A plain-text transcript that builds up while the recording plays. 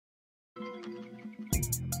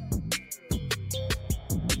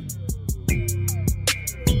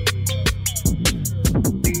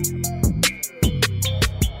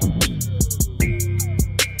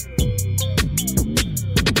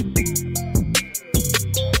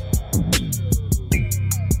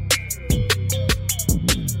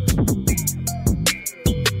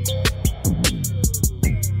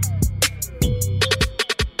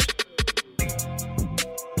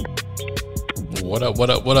What up? What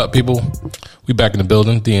up? What up, people? We back in the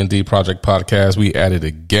building. D&D Project Podcast. We at it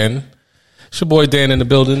again. It's your boy Dan in the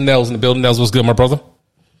building. Nels in the building. Nels, what's good, my brother?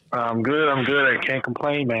 I'm good. I can't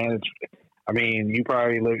complain, man. You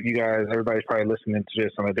guys, everybody's probably listening to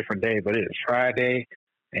this on a different day, but it is Friday.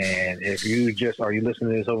 And if you are you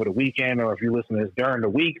listening to this over the weekend, or if you listen to this during the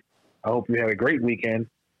week, I hope you had a great weekend.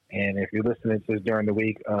 And if you're listening to this during the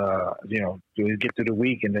week, you get to the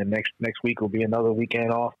week, and then next week will be another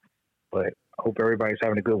weekend off. But I hope everybody's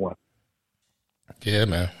having a good one. Yeah,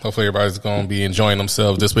 man. Hopefully everybody's going to be enjoying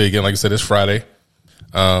themselves this weekend. Like I said, it's Friday.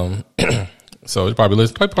 So you probably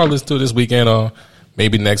listen to it this weekend, or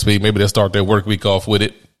maybe next week. Maybe they'll start their work week off with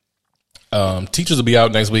it. Teachers will be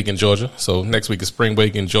out next week in Georgia. So next week is spring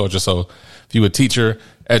break in Georgia. So if you're a teacher,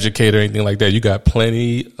 educator, anything like that, you got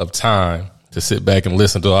plenty of time to sit back and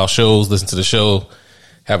listen to our shows, listen to the show,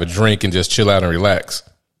 have a drink, and just chill out and relax.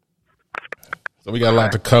 So we got a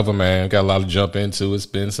lot to cover, man. Got a lot to jump into. It's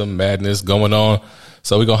been some madness going on.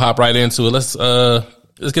 So we're going to hop right into it. Let's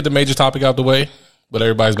get the major topic out the way. What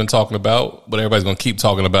everybody's been talking about, what everybody's going to keep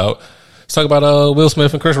talking about. Let's talk about Will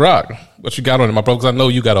Smith and Chris Rock. What you got on it, my bro? Because I know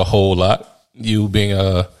you got a whole lot. You being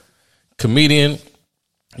a comedian,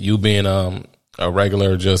 you being a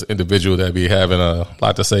regular just individual that be having a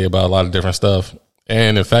lot to say about a lot of different stuff.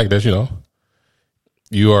 And in fact that,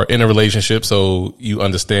 you are in a relationship, so you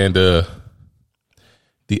understand the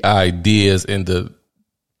ideas and the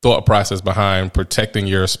thought process behind protecting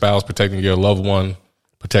your spouse, protecting your loved one,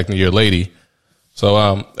 protecting your lady. So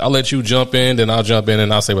I'll let you jump in, then I'll jump in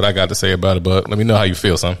and I'll say what I got to say about it. But let me know how you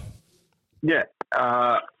feel, son. Yeah.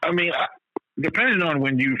 Depending on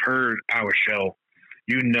when you've heard our show,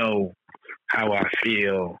 you know how I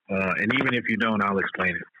feel. And even if you don't, I'll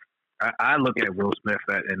explain it. I look at Will Smith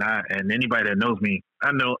and anybody that knows me,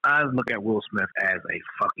 I look at Will Smith as a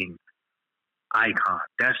fucking icon.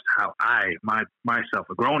 That's how myself,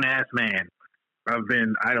 a grown ass man, I've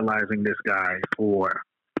been idolizing this guy for,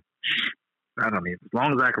 as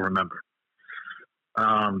long as I can remember.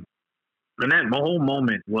 And that whole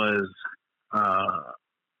moment was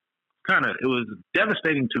it was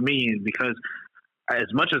devastating to me, because as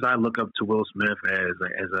much as I look up to Will Smith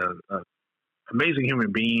as a amazing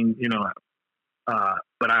human being,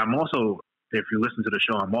 but I'm also, if you listen to the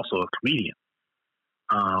show, I'm also a comedian.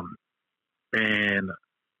 And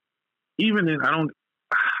even in,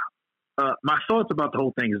 my thoughts about the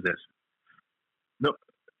whole thing is this.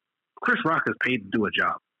 Chris Rock is paid to do a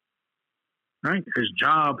job, right? His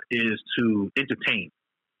job is to entertain.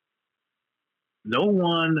 No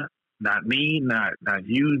one, not me, not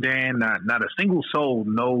you, Dan, not a single soul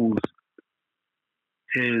knows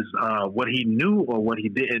his what he knew or what he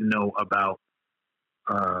didn't know about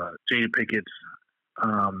Jada Pickett's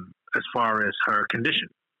as far as her condition.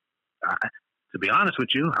 To be honest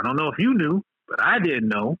with you, I don't know if you knew, but I didn't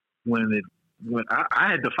know when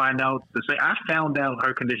I had to find out I found out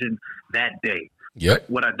her condition that day. Yep.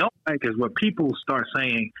 What I don't like is when people start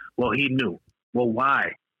saying, well, he knew. Well,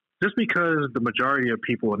 why? Just because the majority of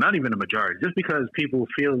people, or not even the majority, just because people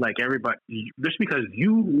feel like just because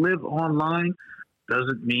you live online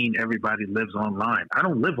doesn't mean everybody lives online. I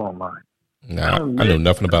don't live online. Nah, I knew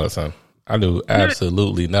nothing about it, son. I knew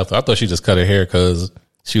absolutely nothing. I thought she just cut her hair because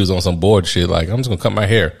she was on some bored shit. Like, I'm just going to cut my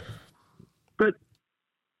hair. But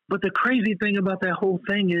the crazy thing about that whole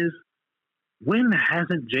thing is, when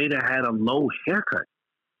hasn't Jada had a low haircut?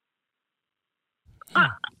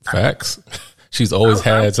 Facts. She's always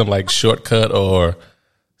had some shortcut or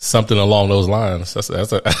something along those lines.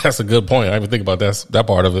 That's a good point. I didn't even think about that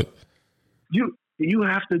part of it. You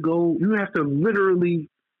have to literally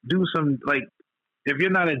do some, if you're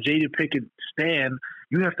not a Jada Pinkett stan,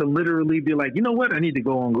 you have to literally be like, you know what? I need to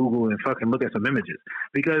go on Google and fucking look at some images.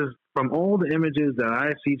 Because from all the images that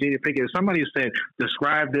I see Jada Pinkett, if somebody said,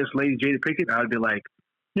 describe this lady Jada Pinkett, I'd be like,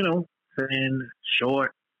 thin,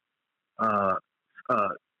 short,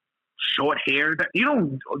 short hair.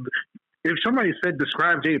 If somebody said,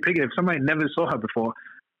 describe Jada Pinkett, if somebody never saw her before,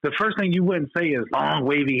 the first thing you wouldn't say is long,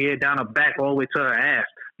 wavy hair down her back all the way to her ass.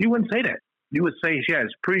 You wouldn't say that. You would say she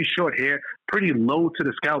has pretty short hair, pretty low to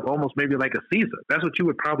the scalp, almost maybe like a Caesar. That's what you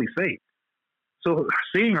would probably say. So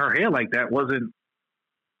seeing her hair like that wasn't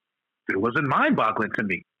mind-boggling to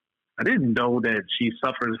me. I didn't know that she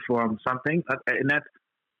suffers from something, and that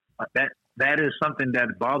is something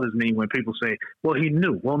that bothers me when people say, "Well, he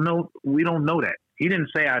knew." Well, no, we don't know that. He didn't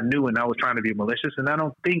say I knew, and I was trying to be malicious. And I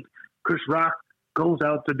don't think Chris Rock goes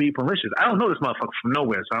out to be malicious. I don't know this motherfucker from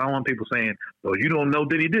nowhere, so I don't want people saying, "Well, you don't know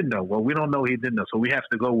that he did know." Well, we don't know he did know, so we have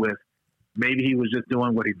to go with maybe he was just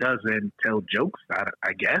doing what he does and tell jokes.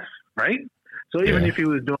 I guess, right? So even if he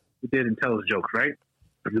was doing what he did and tells jokes, right?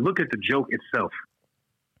 If you look at the joke itself,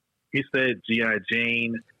 He said G.I.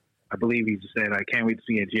 Jane. I believe he just said, I can't wait to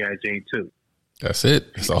see a G.I. Jane 2. That's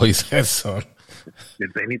it. That's all he said, son.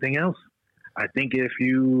 If anything else, I think if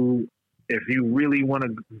you really want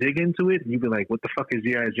to dig into it, you'd be like, what the fuck is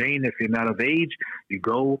G.I. Jane? If you're not of age, you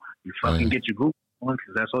go, you fucking get your Google on,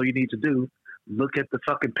 because that's all you need to do. Look at the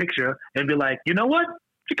fucking picture and be like, you know what?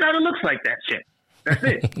 She kind of looks like that shit. That's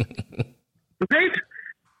it. Right?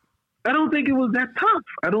 I don't think it was that tough.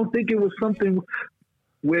 I don't think it was something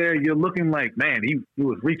where you're looking like, man, he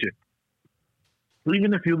was reaching.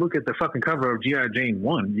 Even if you look at the fucking cover of G.I. Jane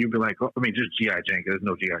 1, you'd be like, oh, I mean, just G.I. Jane, because there's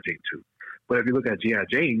no G.I. Jane 2. But if you look at G.I.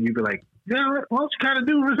 Jane, you'd be like, yeah, well, she kind of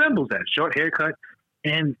resembles that. Short haircut.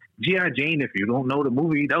 And G.I. Jane, if you don't know the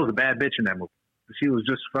movie, that was a bad bitch in that movie. She was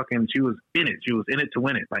just fucking, she was in it. She was in it to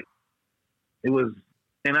win it. Like, it was,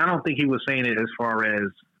 and I don't think he was saying it as far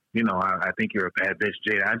as, you know, I think you're a bad bitch,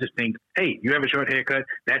 Jada. I just think, hey, you have a short haircut.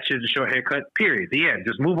 That shit's a short haircut, period. The end.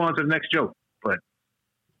 Just move on to the next joke. But,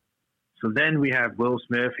 so then we have Will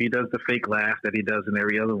Smith. He does the fake laugh that he does in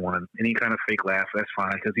every other one. Any kind of fake laugh, that's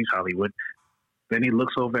fine, because he's Hollywood. Then he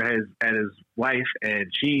looks over at his wife, and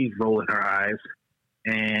she's rolling her eyes.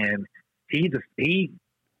 And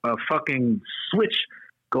a fucking switch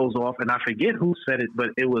goes off, and I forget who said it, but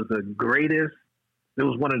it was the greatest. It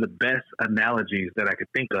was one of the best analogies that I could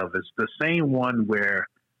think of. It's the same one where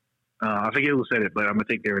I forget who said it, but I'm gonna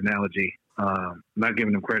take their analogy. I'm not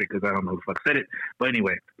giving them credit because I don't know who the fuck said it. But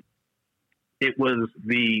anyway, it was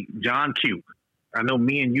the John Q. I know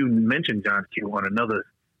me and you mentioned John Q on another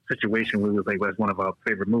situation where it was like, that's one of our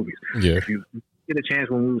favorite movies. Yeah. If you get a chance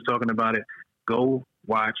when we was talking about it, go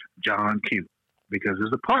watch John Q. Because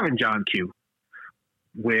there's a part in John Q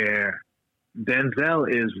where Denzel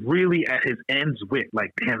is really at his ends with,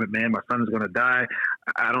 like, damn it, man, my son's going to die.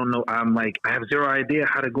 I don't know. I'm like, I have zero idea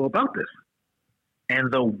how to go about this.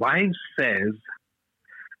 And the wife says,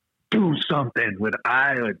 do something with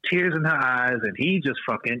tears in her eyes. And he just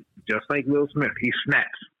fucking, just like Will Smith, he snaps.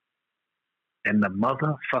 And the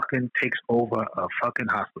motherfucking takes over a fucking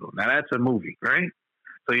hospital. Now, that's a movie, right?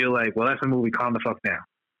 So you're like, well, that's a movie. Calm the fuck down.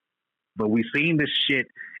 But we've seen this shit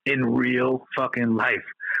in real fucking life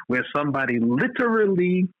where somebody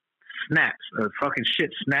literally snaps, or fucking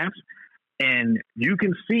shit snaps, and you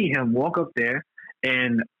can see him walk up there.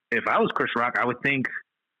 And if I was Chris Rock, I would think,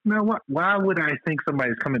 man, why would I think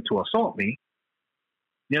somebody's coming to assault me?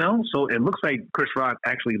 You know? So it looks like Chris Rock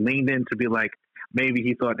actually leaned in to be like, maybe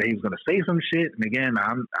he thought that he was going to say some shit. And again,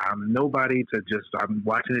 I'm nobody to just, I'm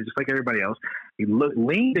watching it just like everybody else. He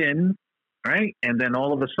leaned in, right? And then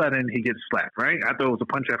all of a sudden he gets slapped, right? I thought it was a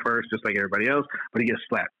punch at first, just like everybody else, but he gets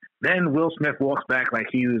slapped. Then Will Smith walks back like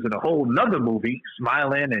he was in a whole nother movie,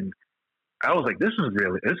 smiling. And I was like,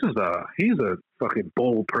 he's a fucking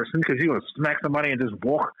bold person, because you're going to smack somebody and just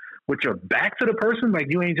walk with your back to the person. Like,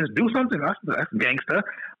 you ain't just do something. That's gangster.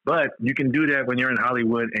 But you can do that when you're in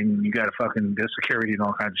Hollywood and you got to fucking, there's security and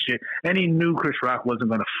all kinds of shit. And he knew Chris Rock wasn't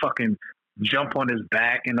going to fucking jump on his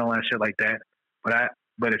back and all that shit like that.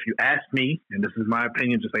 But if you ask me, and this is my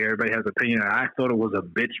opinion, just like everybody has an opinion, I thought it was a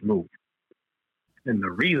bitch move. And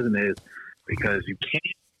the reason is because you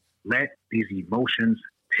can't let these emotions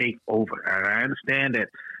take over. And I understand that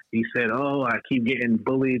he said, oh, I keep getting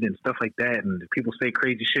bullied and stuff like that, and people say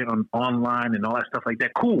crazy shit online and all that stuff like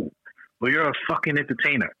that. Cool. But you're a fucking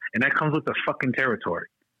entertainer, and that comes with the fucking territory.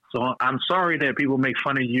 So I'm sorry that people make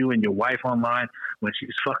fun of you and your wife online when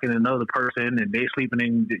she's fucking another person and they sleeping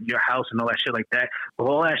in your house and all that shit like that. But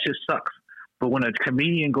all that shit sucks. But when a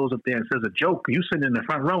comedian goes up there and says a joke, you sit in the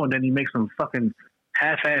front row and then he makes some fucking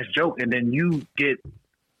half-ass joke, and then you get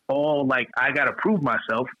all like, I got to prove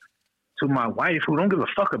myself to my wife who don't give a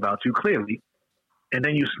fuck about you, clearly. And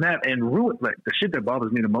then you snap and ruin. Like, the shit that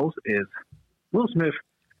bothers me the most is Will Smith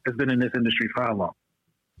has been in this industry for how long?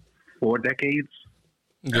 4 decades?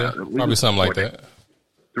 Yeah, probably something like that.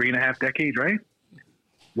 3.5 decades, right?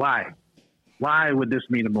 Why? Why would this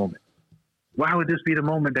be the moment? Why would this be the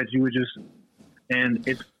moment that you would just? And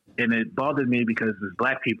it bothered me because as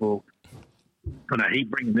black people, and I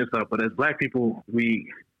hate bringing this up, but as black people,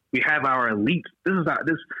 we have our elites. This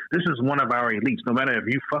is one of our elites. No matter if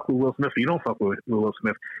you fuck with Will Smith or you don't fuck with Will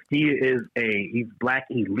Smith, he's black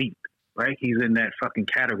elite. Right? He's in that fucking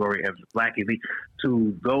category of black elite.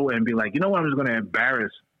 To go and be like, you know what, I'm just going to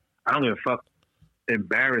embarrass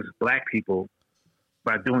black people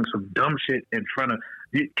by doing some dumb shit in front of.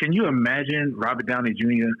 Can you imagine Robert Downey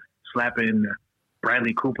Jr. slapping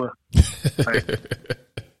Bradley Cooper? Like,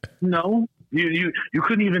 no, you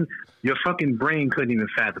couldn't even. Your fucking brain couldn't even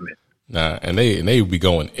fathom it. Nah, and they would be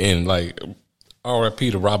going in like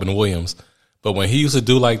R.I.P. to Robin Williams. But when he used to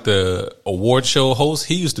do like the award show host,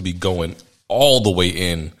 he used to be going all the way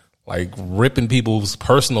in, like ripping people's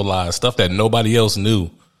personal lives, stuff that nobody else knew,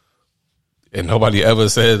 and nobody ever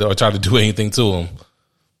said or tried to do anything to them.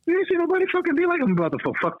 You didn't see nobody fucking be like, I'm about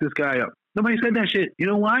to fuck this guy up. Nobody said that shit. You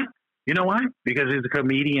know why? Because he's a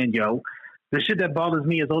comedian, yo. The shit that bothers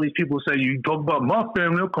me is all these people say, you talk about my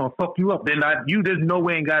family, they're gonna fuck you up. There's no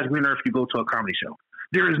way in God's green earth you go to a comedy show.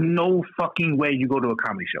 There is no fucking way you go to a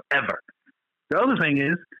comedy show, ever. The other thing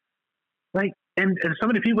is, like, and some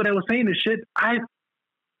of the people that were saying this shit, I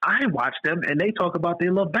watch them and they talk about they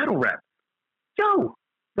love battle rap. Yo,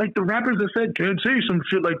 like the rappers that said, can't say some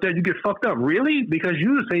shit like that, you get fucked up. Really? Because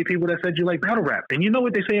you the same people that said you like battle rap. And you know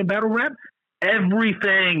what they say in battle rap?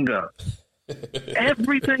 Everything.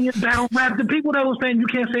 Everything in battle rap. The people that were saying you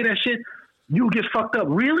can't say that shit, you get fucked up.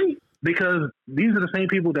 Really? Because these are the same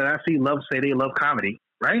people that I see say they love comedy,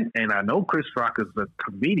 right? And I know Chris Rock is a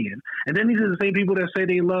comedian. And then these are the same people that say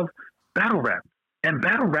they love battle rap. And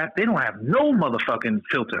battle rap, they don't have no motherfucking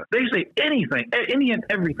filter. They say anything, any and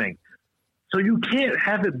everything. So you can't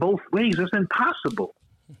have it both ways. It's impossible.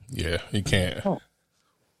 Yeah, you can't.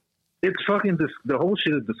 It's fucking, the whole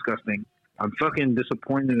shit is disgusting. I'm fucking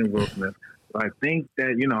disappointed in Will Smith. I think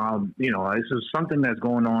that, this is something that's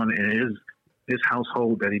going on in his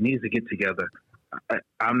household that he needs to get together.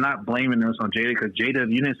 I'm not blaming this on Jada because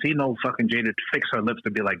Jada, you didn't see no fucking Jada fix her lips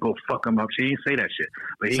to be like, go fuck him up. She didn't say that shit.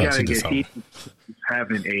 But he's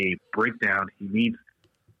having a breakdown. He needs,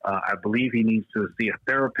 I believe he needs to see a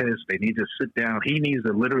therapist. They need to sit down. He needs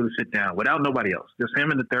to literally sit down without nobody else. Just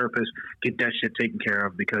him and the therapist get that shit taken care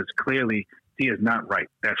of because clearly he is not right.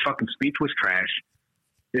 That fucking speech was trash.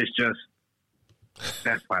 It's just,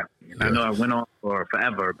 that's my opinion. Yeah. I know I went on for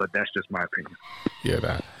forever, but that's just my opinion.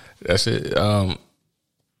 Yeah, that's it.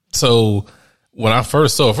 So when I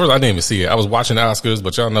first saw it, I didn't even see it. I was watching the Oscars,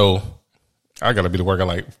 but y'all know I got to be to work at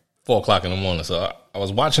like 4 o'clock in the morning. So I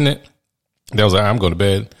was watching it. That was like, I'm going to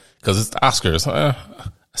bed because it's the Oscars.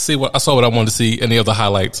 I saw what I wanted to see. Any other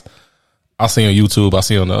highlights I'll see on YouTube. I'll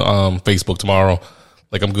see on the Facebook tomorrow.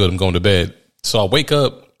 Like I'm good. I'm going to bed. So I wake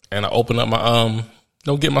up and I open up my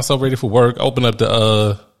get myself ready for work. Open up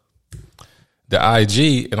the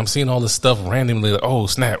IG and I'm seeing all this stuff randomly. Like, oh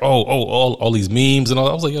snap! All these memes and all.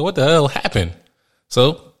 I was like, yo, what the hell happened?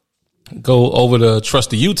 So go over to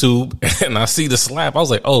trusty YouTube and I see the slap. I was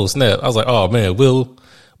like, oh snap! I was like, oh man, Will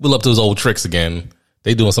up to his old tricks again.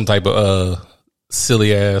 They doing some type of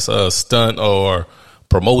silly ass stunt or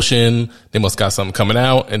promotion. They must got something coming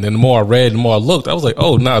out. And then the more I read, the more I looked, I was like,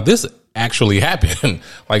 oh, nah, this actually happened.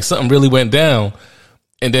 Like something really went down.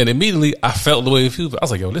 And then immediately I felt the way it feels. I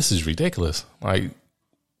was like, yo, this is ridiculous. Like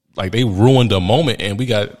they ruined a moment and we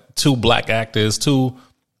got 2 black actors, 2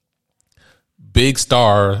 big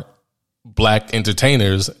star black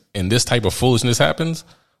entertainers and this type of foolishness happens.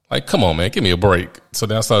 Like, come on, man, give me a break. So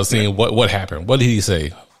then I started seeing what happened. What did he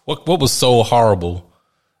say? What was so horrible?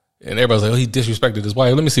 And everybody's like, oh, he disrespected his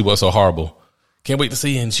wife. Let me see what's so horrible. Can't wait to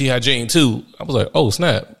see in G.I. Jane 2. I was like, oh,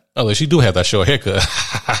 snap. Oh, like, she do have that short haircut.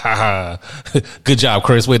 Good job,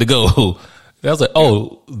 Chris. Way to go. And I was like,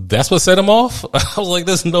 oh, that's what set him off? I was like,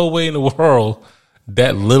 there's no way in the world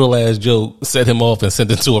that little ass joke set him off and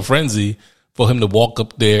sent him to a frenzy for him to walk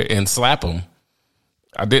up there and slap him.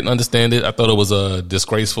 I didn't understand it. I thought it was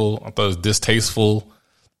disgraceful. I thought it was distasteful.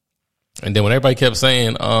 And then when everybody kept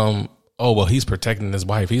saying, oh, well, he's protecting his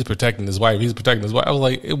wife. He's protecting his wife. He's protecting his wife. I was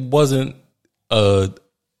like, it wasn't a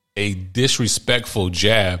disrespectful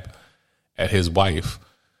jab at his wife.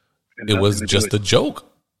 It was just a joke.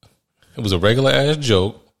 It was a regular ass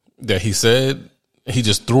joke that he said he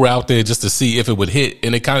just threw out there just to see if it would hit.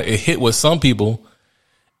 And it hit with some people.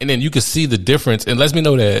 And then you could see the difference. And lets me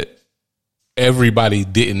know that everybody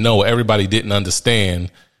didn't know. Everybody didn't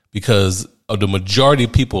understand because of the majority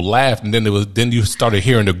of people laughed. And then you started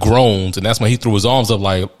hearing the groans. And that's when he threw his arms up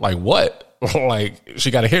like what? Like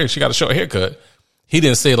she got a short haircut. He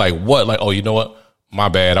didn't say like what? Like, oh, you know what? My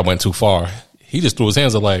bad. I went too far. He just threw his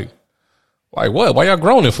hands up like what? Why y'all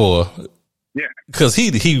groaning for? Yeah. Cause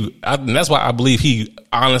and that's why I believe he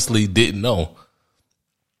honestly didn't know.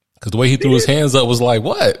 Cause the way he threw his hands up was like,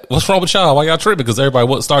 what? What's wrong with y'all? Why y'all tripping? Cause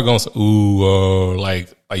everybody started going, ooh,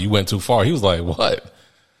 like you went too far. He was like, what?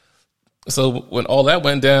 So when all that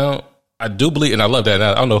went down, I do believe, and I love that.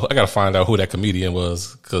 I don't know. I got to find out who that comedian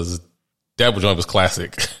was because that joint was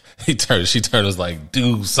classic. She turned us like,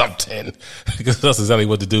 do something. Because that's exactly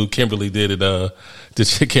what the dude Kimberly did.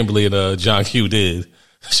 Kimberly and John Q did.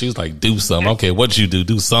 She was like, do something. I don't care what you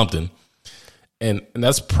do something. And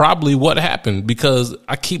that's probably what happened because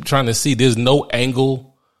I keep trying to see there's no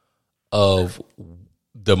angle of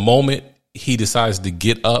the moment he decides to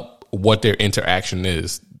get up, what their interaction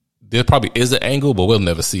is. There probably is an angle, but we'll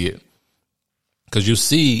never see it. Because you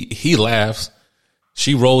see, he laughs.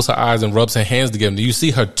 She rolls her eyes and rubs her hands together. You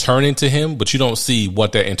see her turning to him, but you don't see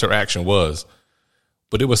what that interaction was.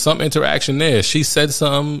 But there was some interaction there. She said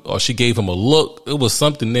something or she gave him a look. It was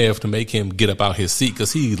something there to make him get up out his seat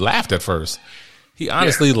because he laughed at first. He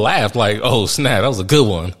honestly laughed like, oh, snap, that was a good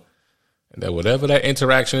one. And that whatever that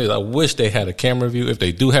interaction is, I wish they had a camera view. If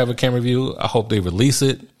they do have a camera view, I hope they release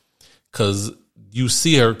it because you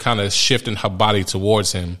see her kind of shifting her body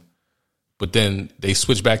towards him. But then they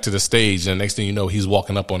switch back to the stage, and the next thing you know, he's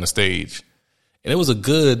walking up on the stage. And it was a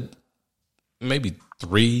good maybe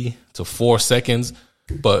 3 to 4 seconds.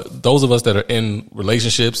 But those of us that are in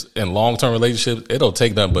relationships and long-term relationships, it don't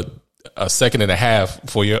take nothing but a second and a half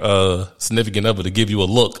for your significant other to give you a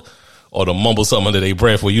look or to mumble something under their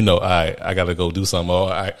breath where you know, I got to go do something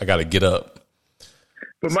or I got to get up.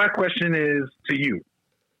 But my question is to you.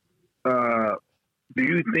 Do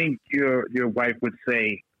you think your wife would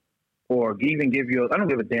say, or even give you, I don't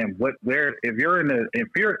give a damn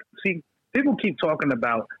see, people keep talking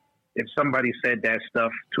about if somebody said that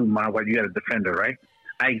stuff to my wife, you got to defend her, right?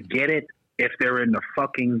 I get it if they're in the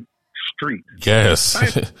fucking street. Yes,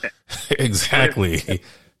 exactly.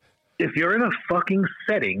 If you're in a fucking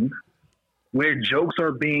setting where jokes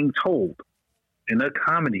are being told in a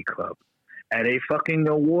comedy club, at a fucking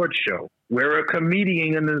award show, where a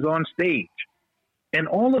comedian is on stage, and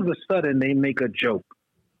all of a sudden they make a joke.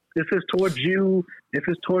 If it's towards you, if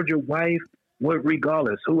it's towards your wife,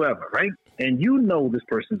 regardless, whoever, right? And you know this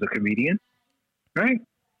person's a comedian, right?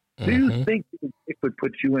 Mm-hmm. Do you think it would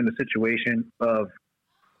put you in a situation of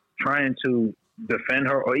trying to defend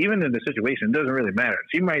her, or even in the situation, it doesn't really matter.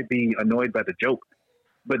 She might be annoyed by the joke,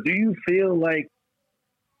 but do you feel like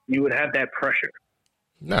you would have that pressure?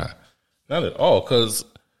 Nah, not at all, because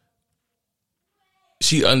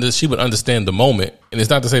she would understand the moment. And it's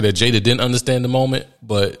not to say that Jada didn't understand the moment,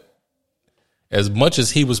 but as much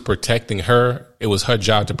as he was protecting her, it was her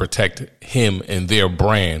job to protect him and their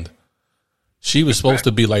brand. She was supposed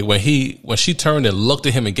to be like, when she turned and looked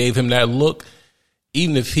at him and gave him that look,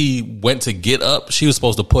 even if he went to get up, she was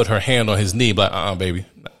supposed to put her hand on his knee, like, baby,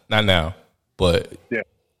 not now. But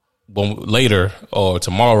later or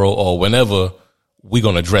tomorrow or whenever, we're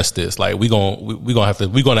gonna address this. Like we're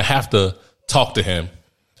gonna have to talk to him.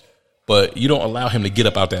 But you don't allow him to get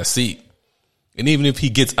up out that seat. And even if he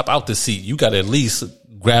gets up out the seat, you gotta at least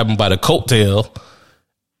grab him by the coattail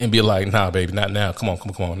and be like, nah, baby, not now. Come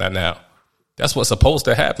on, not now. That's what's supposed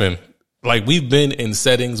to happen. Like, we've been in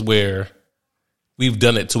settings where we've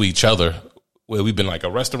done it to each other, where we've been like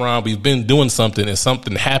a restaurant, we've been doing something and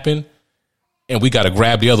something happened, and we got to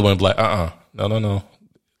grab the other one and be like, no.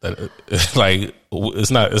 Like,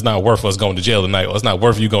 it's not worth us going to jail tonight, or it's not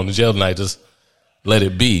worth you going to jail tonight. Just let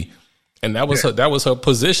it be. And that was her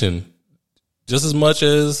position. Just as much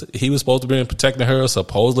as he was supposed to be protecting her,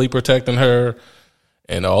 supposedly protecting her,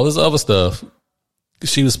 and all this other stuff,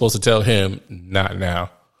 she was supposed to tell him, not now.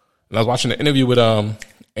 And I was watching an interview with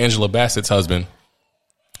Angela Bassett's husband,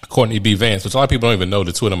 Courtney B. Vance, which a lot of people don't even know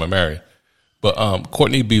the two of them are married. But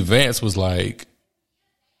Courtney B. Vance was like,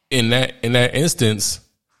 in that instance,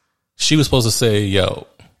 she was supposed to say, yo,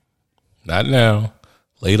 not now.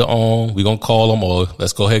 Later on, we're going to call him, or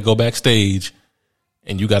let's go ahead and go backstage,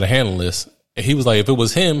 and you got to handle this. And he was like, if it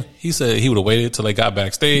was him, he said he would have waited till they got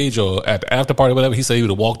backstage or at the after party or whatever. He said he would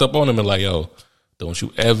have walked up on him and like, yo, don't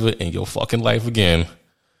you ever in your fucking life again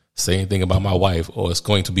say anything about my wife, or it's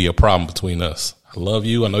going to be a problem between us. I love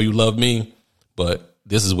you. I know you love me, but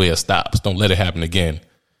this is where it stops. Don't let it happen again.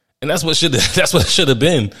 And that's what it should have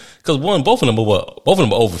been. Because both of them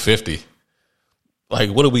are over 50. Like,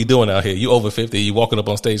 what are we doing out here? You over 50, you walking up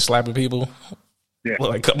on stage slapping people? Yeah. Well,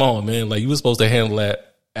 like, come on, man. Like, you were supposed to handle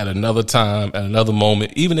that at another time, at another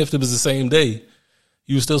moment. Even if it was the same day,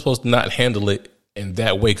 you were still supposed to not handle it in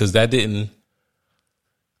that way, because that didn't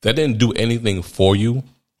do anything for you,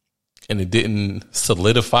 and it didn't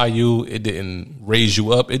solidify you. It didn't raise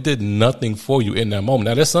you up. It did nothing for you in that moment.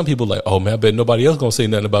 Now, there's some people like, oh, man, I bet nobody else going to say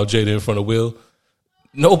nothing about Jada in front of Will.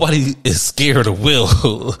 Nobody is scared of Will.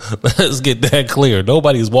 Let's get that clear.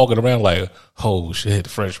 Nobody's walking around like, oh, shit,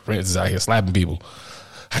 Fresh Prince is out here slapping people.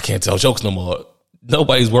 I can't tell jokes no more.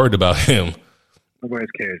 Nobody's worried about him.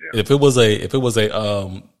 Nobody's cared. If it was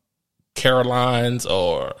a Caroline's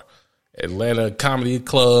or Atlanta Comedy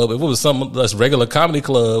Club, if it was some less regular comedy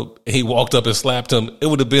club, and he walked up and slapped him, it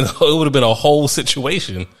would have been a whole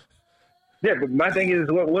situation. Yeah, but my thing is,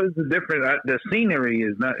 what is the difference? The scenery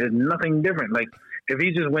is nothing different. Like, if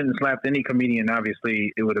he just went and slapped any comedian,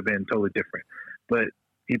 obviously it would have been totally different. But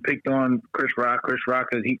he picked on Chris Rock.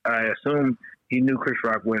 Because I assume he knew Chris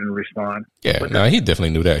Rock wouldn't respond. Yeah, he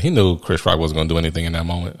definitely knew that. He knew Chris Rock wasn't going to do anything in that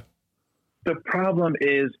moment. the problem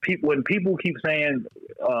is when people keep saying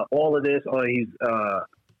all of this, or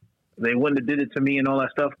they wouldn't have did it to me and all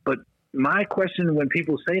that stuff. But my question when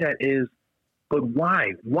people say that is, but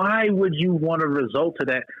why? Why would you want to result to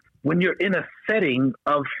that when you're in a setting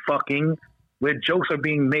of fucking where jokes are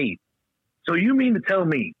being made? So you mean to tell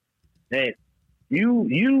me that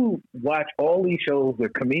you watch all these shows where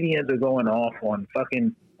comedians are going off on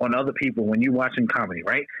other people when you're watching comedy,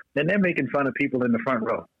 right? Then they're making fun of people in the front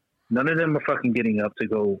row. None of them are fucking getting up to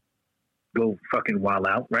go fucking wild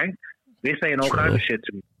out, right? They're saying all kinds of shit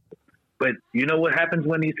to me. But you know what happens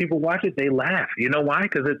when these people watch it? They laugh. You know why?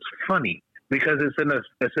 Because it's funny. Because it's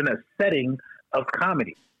in a setting of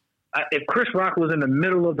comedy. If Chris Rock was in the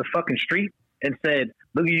middle of the fucking street and said,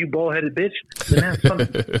 "Look at you, bald-headed bitch," then that's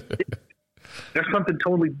something. That's something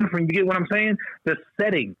totally different. You get what I'm saying? The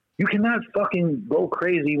setting. You cannot fucking go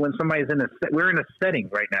crazy when somebody's we're in a setting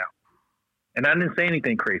right now. And I didn't say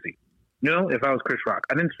anything crazy. You know, if I was Chris Rock,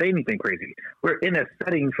 I didn't say anything crazy. We're in a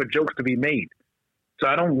setting for jokes to be made. So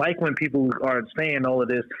I don't like when people are saying all of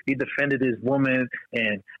this. He defended his woman,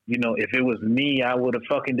 and, you know, if it was me, I would have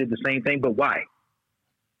fucking did the same thing. But why?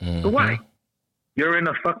 Mm-hmm. But why? You're in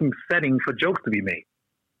a fucking setting for jokes to be made.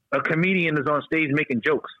 A comedian is on stage making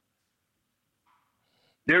jokes.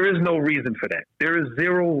 There is no reason for that. There is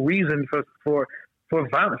zero reason for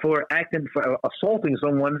assaulting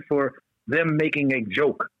someone for them making a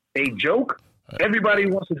joke. A joke? Everybody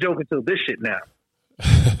wants a joke until this shit now.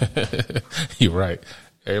 You're right.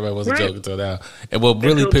 Everybody wants a joke until now. And what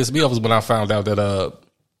really pissed me off was when I found out that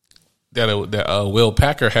Will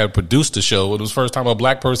Packer had produced the show. It was the first time a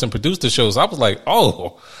black person produced the show. So I was like,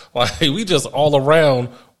 oh, like we just all around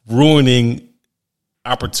ruining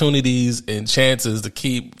opportunities and chances to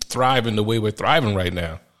keep thriving the way we're thriving right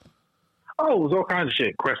now. Oh, it was all kinds of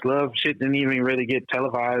shit. Questlove shit didn't even really get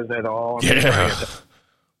televised at all. Yeah.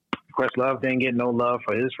 Questlove didn't get no love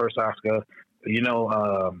for his first Oscar. You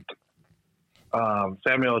know,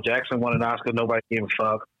 Samuel L. Jackson won an Oscar. Nobody gave a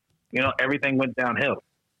fuck. You know, everything went downhill.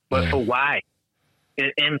 But for why?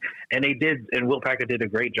 And they did, and Will Packer did a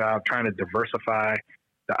great job trying to diversify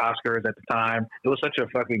the Oscars at the time. It was such a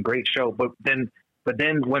fucking great show. But then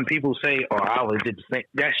when people say, "Oh, I always did the same,"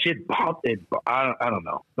 that shit popped. I don't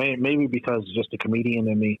know. Maybe because it's just a comedian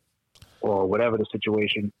in me, or whatever the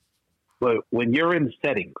situation. But when you're in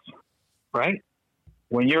settings, right?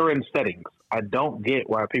 When you're in settings, I don't get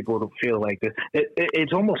why people don't feel like this.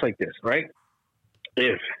 It's almost like this, right?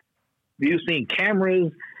 If you've seen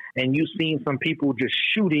cameras and you've seen some people just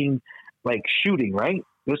shooting, right?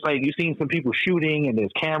 It's like you've seen some people shooting and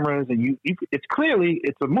there's cameras and it's clearly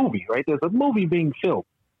a movie, right? There's a movie being filmed.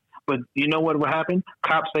 But you know what will happen?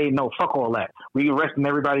 Cops say, no, fuck all that. We arresting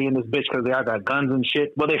everybody in this bitch because they all got guns and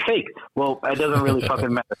shit. Well, they're fake. Well, it doesn't really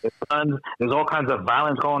fucking matter. There's guns. There's all kinds of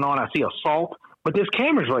violence going on. I see assault. But there's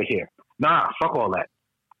cameras right here. Nah, fuck all that.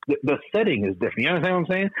 The setting is different. You understand what I'm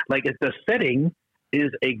saying? Like, if the setting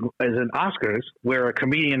is an Oscars where a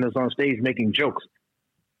comedian is on stage making jokes,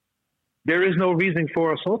 there is no reason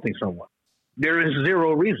for assaulting someone. There is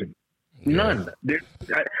zero reason. None.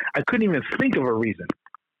 I couldn't even think of a reason.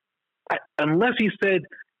 Unless he said,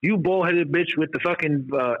 "You bald-headed bitch with the fucking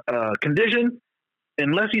condition,"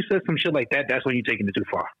 unless he said some shit like that, that's when you're taking it too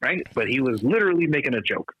far, right? But he was literally making a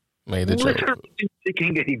joke. Literally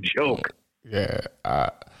making a joke. Yeah.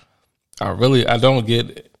 I don't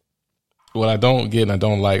get what I don't get and I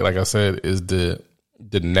don't like I said, is the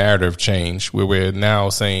narrative change where we're now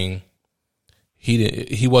saying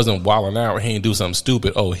he wasn't wilding out, he didn't do something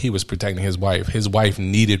stupid. Oh, he was protecting his wife. His wife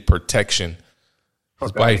needed protection.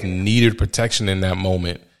 His wife needed protection in that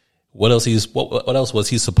moment. What else was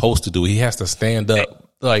he supposed to do? He has to stand up.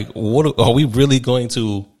 Like, what are we really going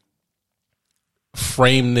to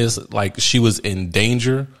frame this like she was in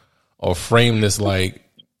danger, or frame this like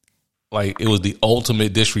it was the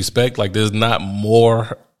ultimate disrespect? Like, there's not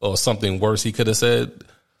more or something worse he could have said.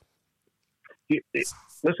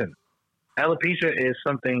 Listen, alopecia is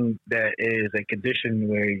something that is a condition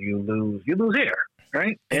where you lose hair.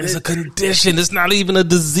 Right? And it's a condition. It's not even a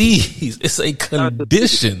disease. It's a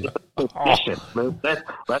condition.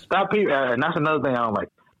 Let's stop here. And that's another thing I don't like.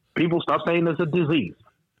 People stop saying it's a disease.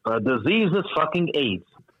 A disease is fucking AIDS.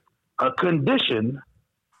 A condition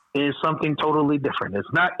is something totally different. It's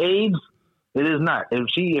not AIDS. It is not. If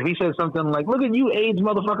he said something like, "Look at you AIDS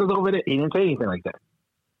motherfuckers over there," he didn't say anything like that.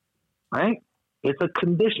 Right? It's a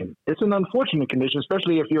condition. It's an unfortunate condition,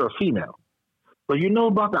 especially if you're a female. But you know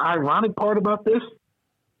about the ironic part about this?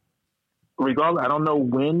 Regardless, I don't know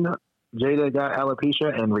when Jada got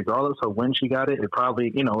alopecia, and regardless of when she got it, it probably,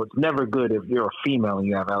 it's never good if you're a female and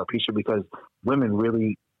you have alopecia, because women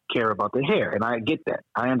really care about their hair. And I get that.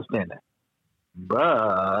 I understand that.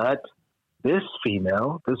 But this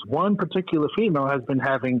one particular female, has been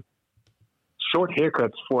having short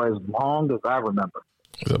haircuts for as long as I remember.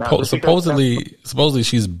 Supposedly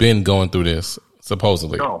she's been going through this.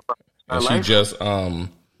 Supposedly, no, and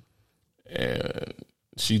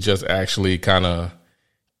she just actually kind of,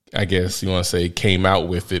 I guess you want to say, came out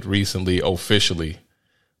with it recently officially.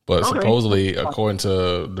 But supposedly, according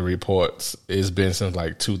to the reports, it's been since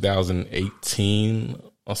like 2018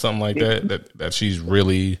 or something like that she's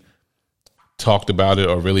really talked about it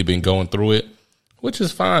or really been going through it, which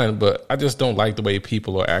is fine. But I just don't like the way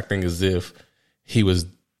people are acting as if he was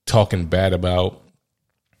talking bad about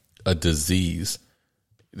a disease.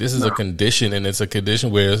 This is a condition, and it's a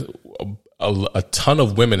condition where a ton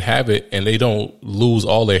of women have it, and they don't lose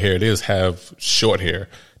all their hair. They just have short hair.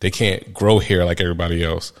 They can't grow hair like everybody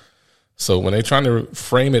else. So when they're trying to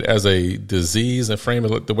frame it as a disease and frame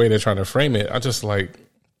it the way they're trying to frame it, I just like,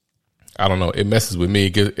 I don't know. It messes with me,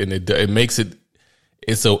 and it makes it.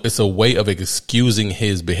 It's a way of excusing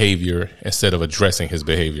his behavior instead of addressing his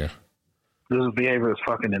behavior. This behavior is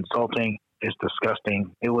fucking insulting. It's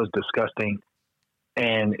disgusting. It was disgusting.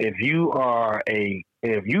 And if you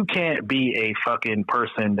can't be a fucking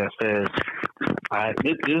person that says,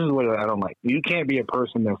 this is what I don't like. You can't be a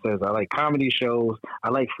person that says, I like comedy shows, I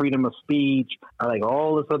like freedom of speech, I like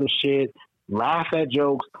all this other shit, laugh at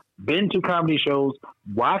jokes, been to comedy shows,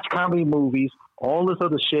 watch comedy movies, all this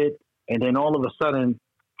other shit, and then all of a sudden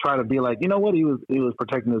try to be like, you know what, he was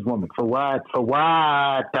protecting this woman. For what? For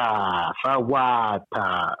what?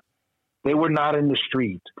 They were not in the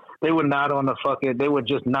street. They were not on the fucking, they were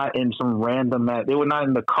just not in some random, they were not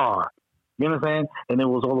in the car. You know what I'm saying? And it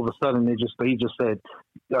was all of a sudden, he just said,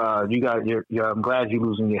 I'm glad you're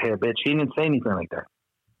losing your hair, bitch. He didn't say anything like that.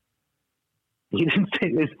 He didn't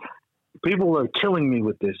say this. People are killing me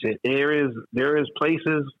with this shit. There is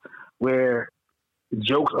places where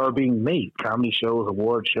jokes are being made. Comedy shows,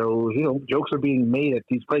 award shows, jokes are being made at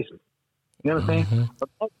these places. You know what I'm saying?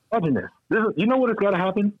 Imagine this. You know what has got to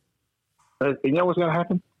happen? You know what's going to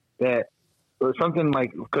happen? That or something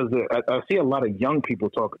like, because I see a lot of young people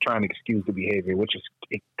trying to excuse the behavior, which is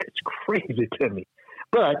it's crazy to me.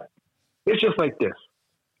 But it's just like this.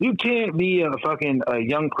 You can't be a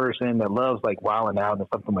young person that loves like wilding out and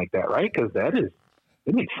something like that, right? Because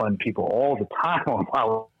they make fun of people all the time on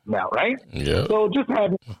wilding out, right? Yeah. So just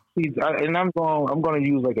have, and I'm going to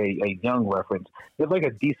use like a young reference. It's like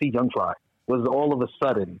a DC Young Fly was all of a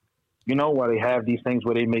sudden, why they have these things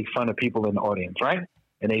where they make fun of people in the audience, right?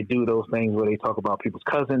 And they do those things where they talk about people's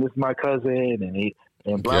cousin. This is my cousin,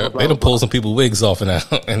 and blah blah blah. They don't pull some people wigs off in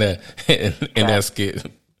that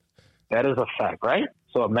skit. That is a fact, right?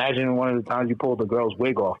 So imagine one of the times you pulled the girl's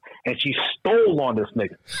wig off and she stole on this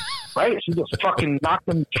nigga, right? She just fucking knocked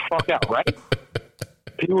him the fuck out, right?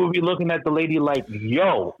 People will be looking at the lady like,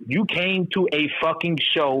 yo, you came to a fucking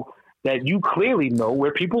show that you clearly know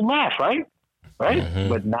where people laugh, right? Right? Mm-hmm.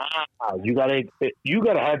 But nah, you gotta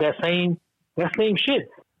have that same shit.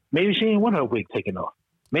 Maybe she didn't want her wig taken off.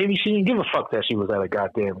 Maybe she didn't give a fuck that she was at a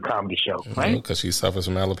goddamn comedy show, right? Because she suffers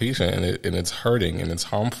from alopecia and it's hurting and it's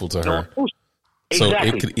harmful to her. Exactly.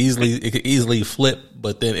 So it could easily flip.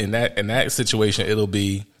 But then in that situation, it'll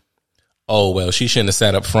be, oh well, she shouldn't have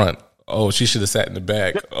sat up front. Oh, she should have sat in the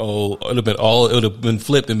back. Oh, it would have been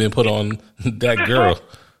flipped and been put on that girl.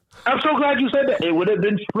 I'm so glad you said that. It would have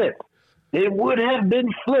been flipped. It would have been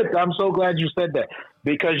flipped. I'm so glad you said that.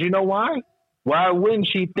 Because you know why? Why wouldn't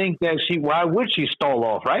she think that why would she stall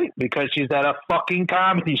off, right? Because she's at a fucking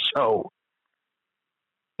comedy show.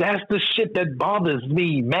 That's the shit that bothers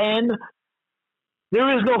me, man.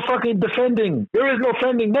 There is no fucking defending. There is no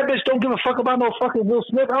defending. That bitch don't give a fuck about no fucking Will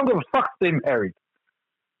Smith. I don't give a fuck if they married.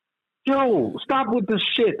 Yo, stop with this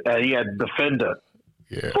shit. He had defender.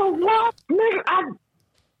 Yeah. For what, nigga?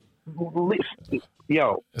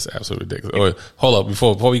 Yo, it's absolutely ridiculous. Hold up,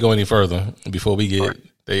 before we go any further, before we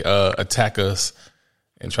they attack us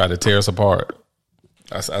and try to tear us apart.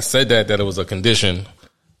 I said that it was a condition,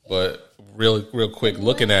 but real quick,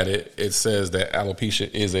 looking at it, it says that alopecia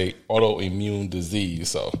is a autoimmune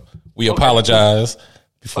disease. So we apologize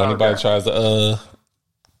before anybody tries to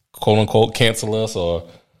quote unquote cancel us or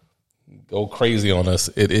go crazy on us.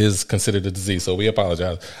 It is considered a disease, so we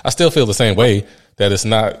apologize. I still feel the same way that it's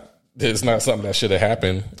not something that should have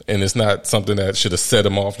happened, and it's not something that should have set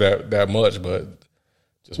him off that much. But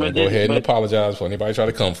just want to go ahead and apologize for anybody trying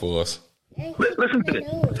to come for us. Listen to this.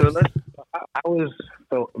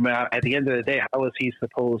 So at the end of the day, how was he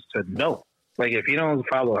supposed to know? Like, if you don't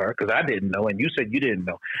follow her, because I didn't know, and you said you didn't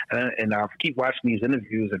know, and I keep watching these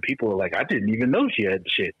interviews, and people are like, I didn't even know she had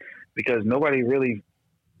shit, because nobody really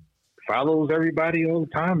follows everybody all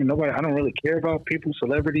the time, and nobody. I don't really care about people,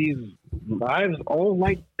 celebrities' lives all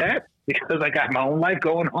like that because I got my own life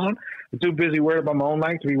going on. I'm too busy worried about my own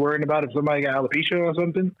life to be worrying about if somebody got alopecia or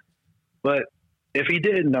something. But if he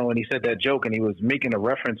didn't know and he said that joke and he was making a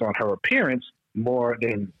reference on her appearance more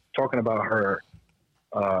than talking about her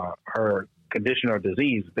condition or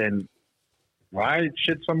disease, then why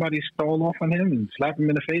should somebody stall off on him and slap him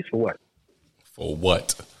in the face for what? For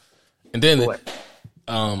what? And then,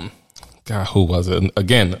 God, who was it?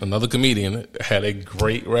 Again, another comedian had a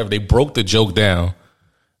great ref. They broke the joke down,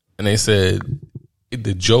 and they said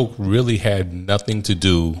the joke really had nothing to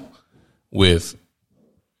do with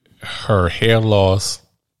her hair loss.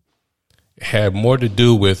 It had more to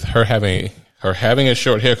do with her having a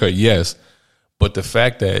short haircut, yes, but the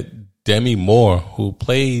fact that Demi Moore, who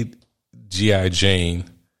played G.I. Jane,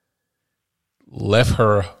 left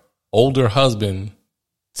her older husband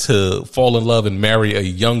to fall in love and marry a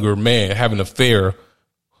younger man, have an affair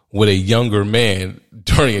with a younger man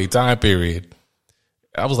during a time period.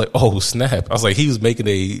 I was like, oh snap. I was like, he's making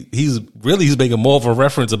more of a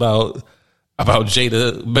reference about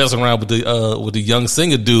Jada messing around with the young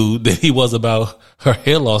singer dude than he was about her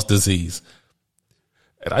hair loss disease.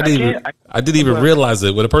 And I didn't even realize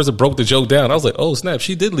it when a person broke the joke down. I was like, oh snap,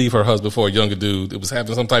 she did leave her husband for a younger dude that was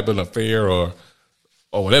having some type of an affair or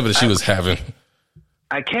whatever that she was having.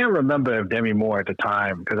 I can't remember if Demi Moore at the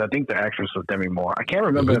time, because I think the actress was Demi Moore. I can't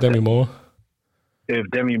remember if Demi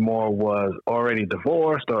Moore was already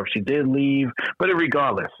divorced or if she did leave. But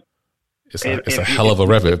regardless, it's a hell of a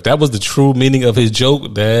reference. If that was the true meaning of his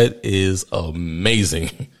joke, that is amazing.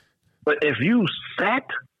 But if you sat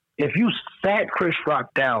Chris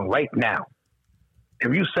Rock down right now,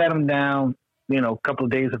 if you sat him down, a couple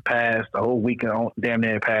of days have passed, a whole week damn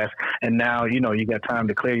near passed, and now, you got time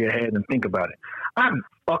to clear your head and think about it. I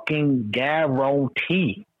fucking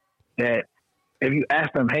guarantee that if you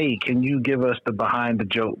ask them, hey, can you give us the behind the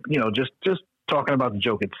joke, just talking about the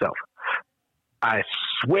joke itself, I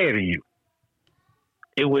swear to you,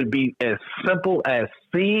 it would be as simple as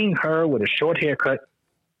seeing her with a short haircut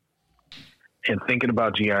and thinking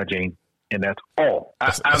about G.I. Jane, and that's all.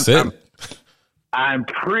 That's it. I'm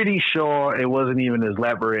pretty sure it wasn't even as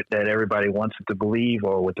elaborate that everybody wants it to believe,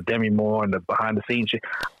 or with the Demi Moore and the behind the scenes shit.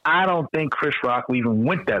 I don't think Chris Rock even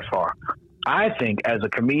went that far. I think as a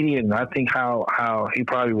comedian, I think how he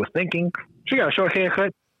probably was thinking, she got a short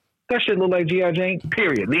haircut. That shit look like G.I. Jane,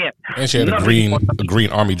 period. The end. And she had a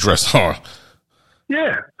green army dress on.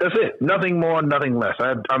 Yeah, that's it. Nothing more, nothing less.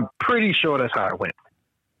 I'm pretty sure that's how it went.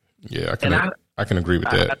 Yeah, I can agree with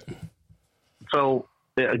that. So,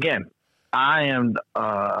 again, I am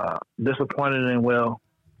disappointed in Will.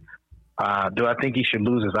 Do I think he should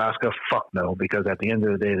lose his Oscar? Fuck no, because at the end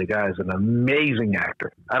of the day, the guy is an amazing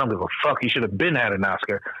actor. I don't give a fuck. He should have been had an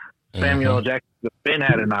Oscar. Samuel L. Jackson should have been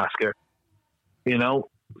had an Oscar.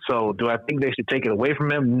 So do I think they should take it away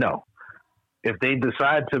from him? No. If they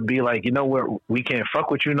decide to be like, we can't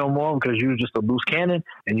fuck with you no more because you're just a loose cannon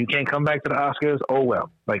and you can't come back to the Oscars, oh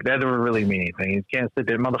well. Like, that doesn't really mean anything. You can't sit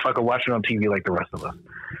there, motherfucker, watch it on TV like the rest of us.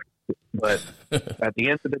 But at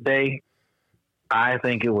the end of the day, I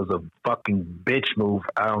think it was a fucking bitch move.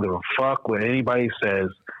 I don't give a fuck what anybody says.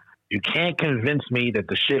 You can't convince me that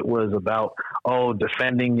the shit was about,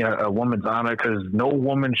 defending a woman's honor, because no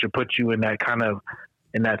woman should put you in that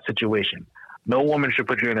situation. No woman should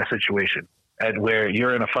put you in that situation where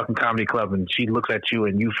you're in a fucking comedy club and she looks at you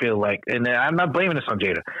and you feel like, and I'm not blaming this on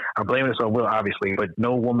Jada. I'm blaming this on Will, obviously, but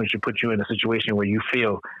no woman should put you in a situation where you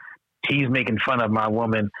feel he's making fun of my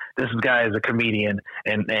woman. This guy is a comedian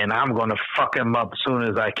and I'm going to fuck him up as soon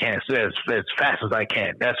as I can, as fast as I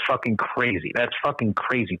can. That's fucking crazy. That's fucking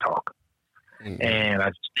crazy talk. Mm-hmm. And I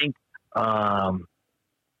just think,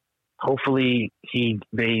 hopefully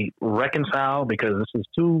they reconcile, because this is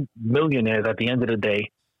two millionaires at the end of the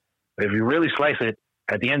day. If you really slice it,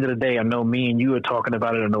 at the end of the day, I know me and you are talking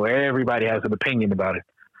about it. I know everybody has an opinion about it.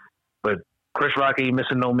 But Chris Rock ain't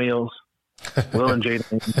missing no meals. Will and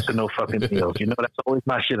Jada ain't missing no fucking meals. That's always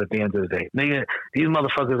my shit at the end of the day. These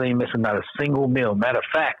motherfuckers ain't missing not a single meal. Matter of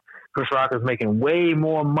fact, Chris Rock is making way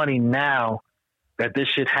more money now that this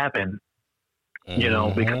shit happened,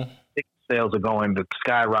 because sales are going to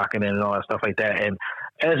skyrocketing and all that stuff like that. And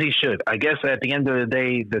as he should. I guess at the end of the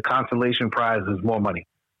day, the consolation prize is more money,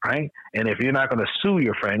 right? And if you're not going to sue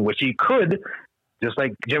your friend, which he could, just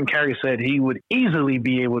like Jim Carrey said, he would easily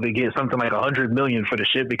be able to get something like $100 million for the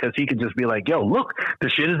shit, because he could just be like, yo, look, the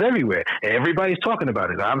shit is everywhere. Everybody's talking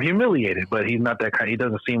about it. I'm humiliated. But he's not that kind. He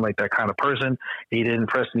doesn't seem like that kind of person. He didn't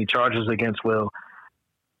press any charges against Will.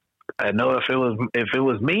 I know if it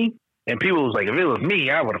was me, And people was like, if it was me,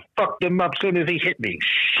 I would have fucked him up as soon as he hit me.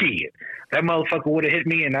 Shit. That motherfucker would have hit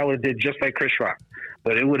me and I would have did just like Chris Rock.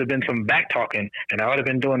 But it would have been some back talking and I would have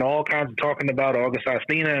been doing all kinds of talking about August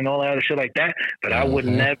Alsina and all that other shit like that. But I would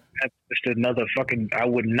never have touched another fucking, I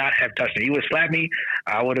would not have touched it. He would slap me.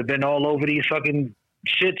 I would have been all over these fucking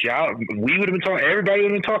shit, y'all. We would have been talking, everybody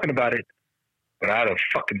would have been talking about it. But I'd have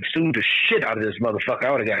fucking sued the shit out of this motherfucker.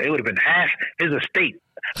 I would have got, it would have been half his estate.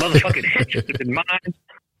 Motherfucking Hitch would have been mine.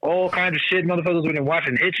 All kinds of shit. Motherfuckers would have been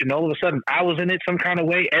watching Hitch and all of a sudden I was in it some kind of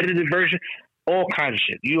way, edited version, all kinds of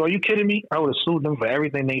shit. Are you kidding me? I would have sued them for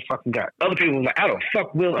everything they fucking got. Other people were like, I don't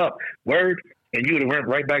fuck Will up. Word. And you would have went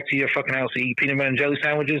right back to your fucking house to eat peanut butter and jelly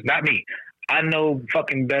sandwiches. Not me. I know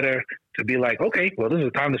fucking better to be like, okay, well, this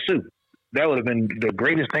is time to sue. That would have been the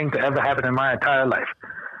greatest thing to ever happen in my entire life.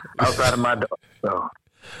 Outside of my door. So.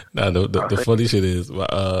 Nah, the funny shit is my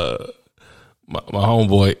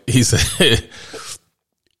homeboy, he said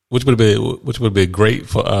which would have been great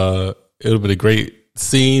for it would have been a great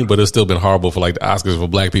scene, but it's still been horrible for like the Oscars for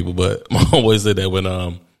black people. But my homeboy said that when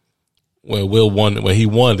Will won, when he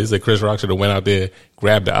won, they said Chris Rock should have went out there,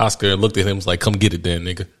 grabbed the Oscar and looked at him, was like, come get it then,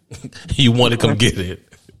 nigga. You won it, come get it.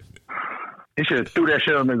 He should have threw that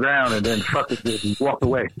shit on the ground and then fuck it and walked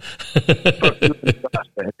away.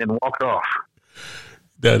 And then walked off.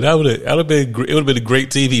 That would have been it would have been a great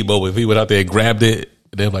TV moment if he went out there and grabbed it.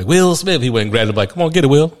 And they're like, Will Smith. He went and grabbed it, like, come on, get it,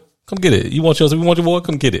 Will. Come get it. You want yours? You want your boy?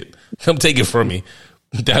 Come get it. Come take it from me.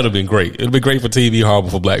 That would have been great. It would have been great for TV, horrible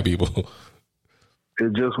for black people.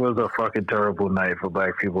 It just was a fucking terrible night for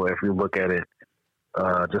black people. If you look at it,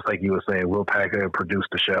 just like you were saying, Will Packer produced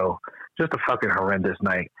the show. Just a fucking horrendous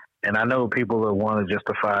night. And I know people will want to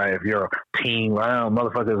justify if you're a team,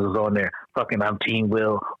 motherfuckers is on there, fucking I'm Team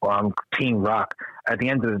Will or I'm Team Rock. At the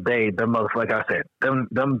end of the day, them motherfuckers, like I said,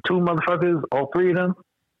 them two motherfuckers, all three of them,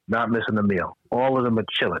 not missing a meal. All of them are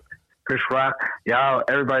chilling. Chris Rock, y'all,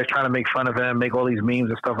 everybody's trying to make fun of him, make all these memes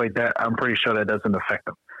and stuff like that. I'm pretty sure that doesn't affect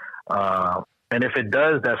him. And if it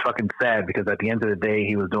does, that's fucking sad because at the end of the day,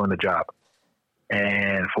 he was doing the job.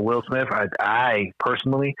 And for Will Smith, I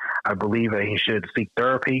personally, I believe that he should seek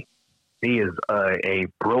therapy. He is a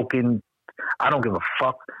broken. I don't give a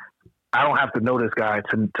fuck. I don't have to know this guy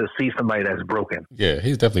to see somebody that's broken. Yeah,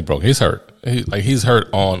 he's definitely broken. He's hurt. He's hurt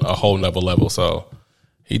on a whole nother level. So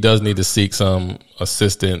he does need to seek some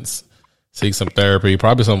assistance, seek some therapy,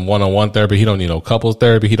 probably some one-on-one therapy. He don't need no couples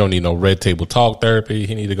therapy. He don't need no red table talk therapy.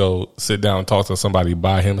 He need to go sit down and talk to somebody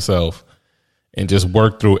by himself and just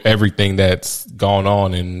work through everything that's gone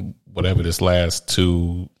on in whatever this last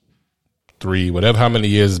 2, 3, whatever, how many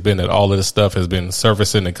years it's been that all of this stuff has been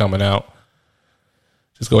surfacing and coming out.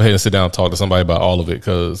 Just go ahead and sit down and talk to somebody about all of it.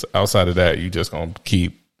 Cause outside of that, you're going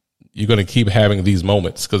to keep having these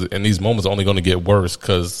moments and these moments are only going to get worse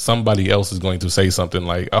because somebody else is going to say something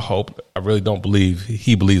like, I really don't believe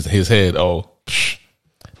he believes in his head. Oh,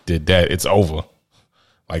 did that. It's over.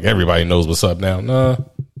 Like everybody knows what's up now. Nah,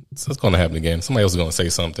 it's going to happen again. Somebody else is going to say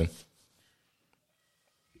something.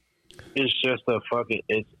 It's just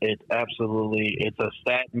it's absolutely, it's a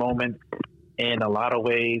sad moment in a lot of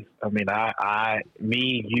ways. I mean,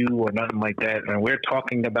 me, you, or nothing like that. And we're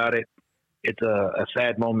talking about it. It's a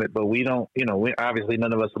sad moment, but we don't, we obviously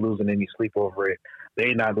none of us are losing any sleep over it.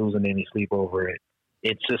 They're not losing any sleep over it.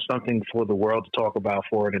 It's just something for the world to talk about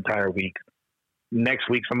for an entire week. Next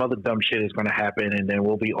week, some other dumb shit is going to happen, and then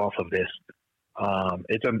we'll be off of this.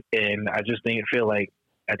 And I just feel like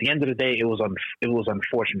at the end of the day, it was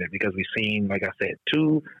unfortunate because we've seen, like I said,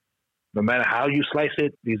 no matter how you slice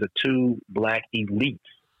it, these are two black elites.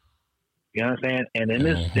 You understand? And in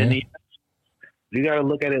this, you got to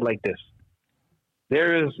look at it like this.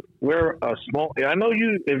 We're a small, I know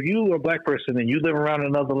if you are a black person and you live around a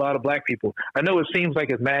lot of black people, I know it seems like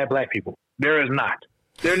it's mad black people. There is not.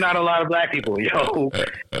 There are not a lot of black people, when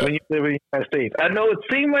you live in the United States. I know it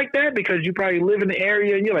seemed like that because you probably live in the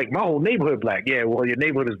area and you're like, my whole neighborhood black. Yeah, well, your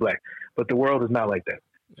neighborhood is black, but the world is not like that.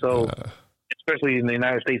 So, especially in the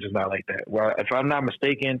United States, it's not like that. Well, if I'm not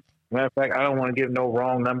mistaken, matter of fact, I don't want to give no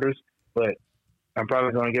wrong numbers, but I'm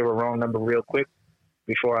probably going to give a wrong number real quick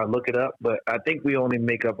before I look it up. But I think we only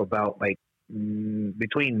make up about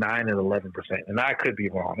between 9 and 11%, and I could be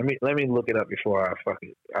wrong. Let me look it up before I fuck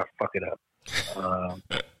it up.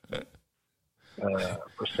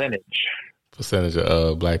 Percentage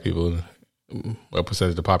of black people. What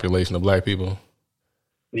percentage of the population of black people?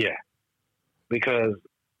 Yeah, because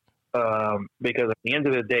at the end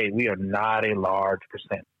of the day, we are not a large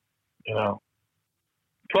percent.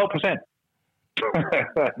 12%.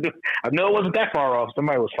 I know it wasn't that far off.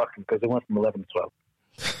 Somebody was fucking because it went from 11 to 12.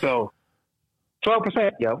 So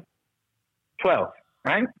 12%, 12,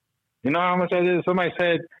 right? You know how much that is? Somebody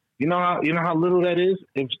said, You know how little that is.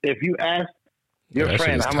 If you ask your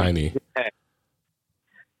friend how much,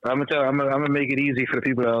 I'm gonna make it easy for the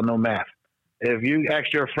people that don't know math. If you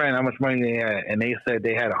asked your friend how much money they had, and they said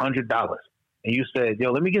they had $100, and you said,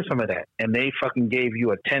 "Yo, let me get some of that," and they fucking gave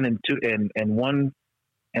you a 10 and 2 and one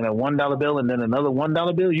and a $1 bill, and then another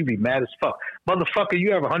 $1 bill, you'd be mad as fuck, motherfucker.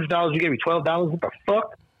 You have $100, you gave me $12. What the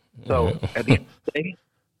fuck? So at the end of the day,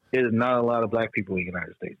 there's not a lot of black people in the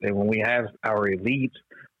United States, and when we have our elites,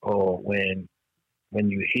 or when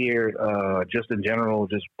you hear just in general,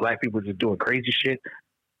 just black people just doing crazy shit.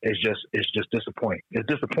 It's just disappointing. It's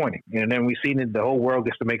disappointing. And then we see that the whole world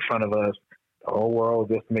gets to make fun of us. The whole world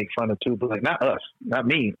gets to make fun of two, but like not us, not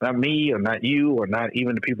me, or not you, or not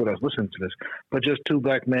even the people that's listening to this, but just two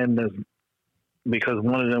black men because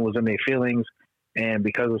one of them was in their feelings and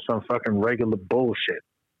because of some fucking regular bullshit.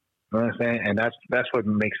 You know what I'm saying? And that's what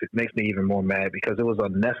makes me even more mad, because it was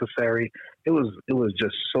unnecessary. It was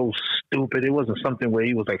just so stupid. It wasn't something where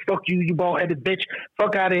he was like, "Fuck you, you bald headed bitch.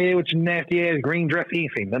 Fuck out of here with your nasty ass green dress." He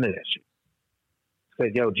ain't say none of that shit. He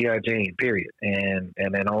said, "Yo, G.I. Jane," period. And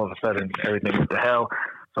then all of a sudden everything went to hell.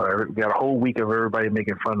 So we got a whole week of everybody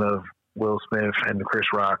making fun of Will Smith and Chris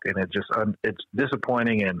Rock, and it's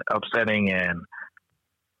disappointing and upsetting. And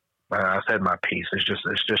I said my piece. It's just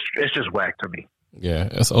whack to me. Yeah,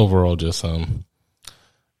 it's overall just some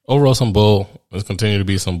bull. There's continue to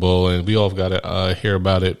be some bull, and we all got to hear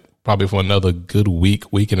about it probably for another good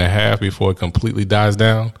week and a half before it completely dies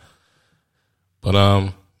down. But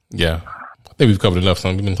yeah, I think we've covered enough.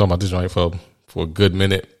 We've been talking about this joint for a good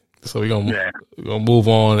minute, so we're gonna move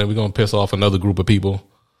on, and we're gonna piss off another group of people,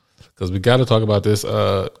 because we got to talk about this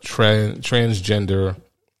transgender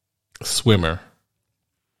swimmer,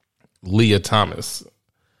 Lia Thomas.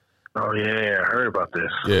 Oh yeah, I heard about this.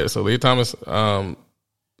 Yeah, so Lia Thomas,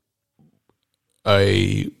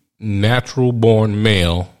 a natural born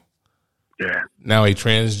male, now a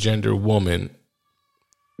transgender woman,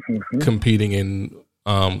 competing in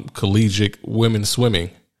collegiate women's swimming.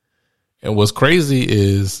 And what's crazy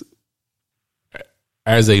is,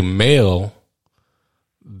 as a male,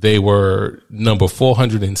 they were number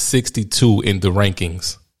 462 in the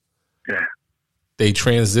rankings. Yeah. They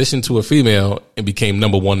transitioned to a female and became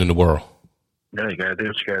number 1 in the world. Yeah, you gotta do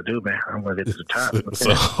what you gotta do, man. I'm gonna get to the top. Okay.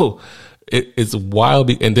 So it's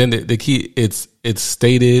wild. And then the key, it's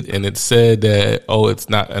stated and it's said that, it's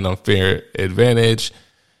not an unfair advantage.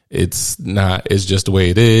 It's not. It's just the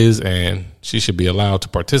way it is, and she should be allowed to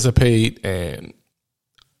participate. And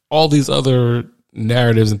all these other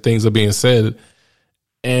narratives and things are being said.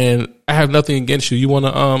 And I have nothing against you. You want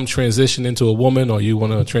to transition into a woman, or you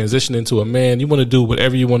want to transition into a man. You want to do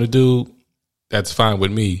whatever you want to do. That's fine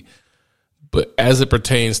with me. But as it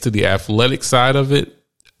pertains to the athletic side of it,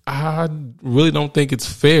 I really don't think it's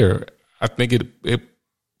fair. I think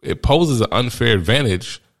it poses an unfair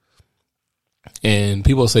advantage. And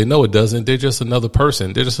people say, no, it doesn't. They're just another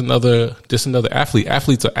person. They're just another athlete.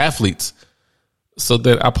 Athletes are athletes. So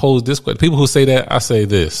that I pose this question. People who say that, I say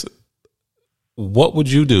this. What would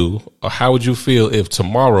you do, or how would you feel if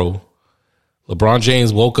tomorrow LeBron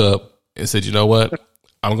James woke up and said, you know what,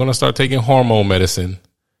 I'm going to start taking hormone medicine,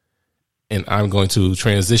 and I'm going to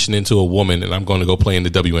transition into a woman, and I'm going to go play in the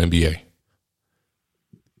WNBA?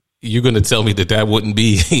 You're going to tell me that wouldn't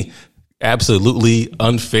be absolutely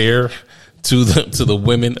unfair to the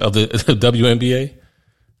women of the WNBA?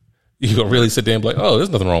 You're going to really sit there and be like, oh, there's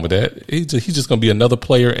nothing wrong with that. He's just going to be another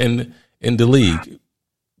player in the league.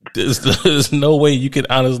 There's no way you can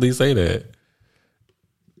honestly say that.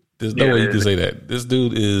 There's no way you can say that. This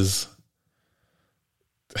dude is,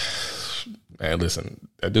 man, listen,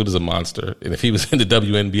 that dude is a monster. And if he was in the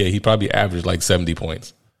WNBA, he'd probably average like 70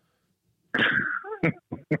 points.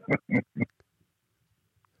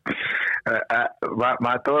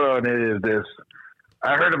 My thought on it is this.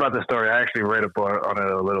 I heard about the story. I actually read up on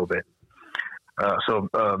it a little bit. So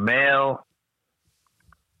male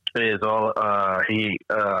is all he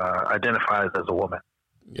identifies as a woman.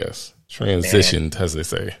 Yes, transitioned, as they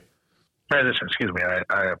say. Transition. Excuse me.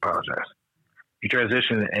 I apologize. He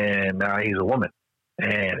transitioned, and now he's a woman.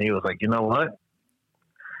 And he was like, you know what?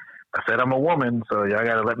 I said I'm a woman, so y'all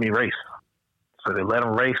got to let me race. So they let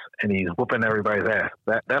him race, and he's whooping everybody's ass.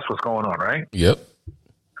 That's what's going on, right? Yep.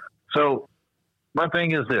 So my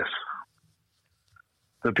thing is this.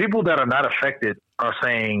 The people that are not affected are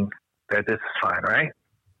saying that this is fine, right?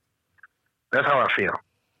 That's how I feel.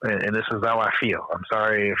 And this is how I feel. I'm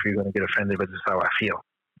sorry if you're going to get offended, but this is how I feel.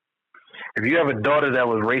 If you have a daughter that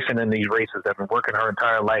was racing in these races, that's been working her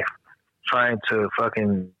entire life, trying to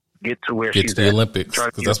fucking get to where she's at. Get to the Olympics,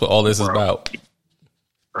 because that's what all this is about.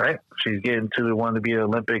 right? She's getting to the one to be at the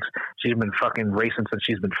Olympics. She's been fucking racing since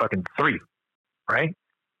she's been fucking 3, right?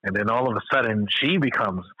 And then all of a sudden she's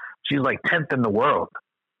like 10th in the world,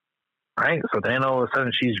 right? So then all of a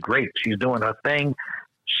sudden she's great. She's doing her thing.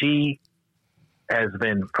 She has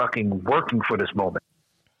been fucking working for this moment,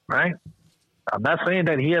 right? I'm not saying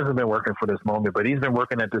that he hasn't been working for this moment, but he's been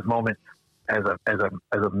working at this moment as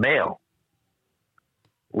a male.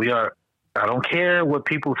 I don't care what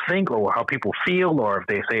people think or how people feel or if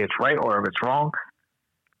they say it's right or if it's wrong.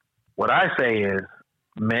 What I say is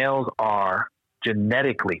males are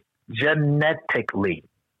genetically,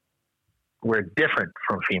 we're different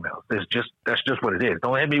from females. That's just what it is.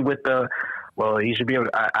 Don't hit me with he should be able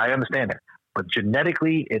to, I understand that. But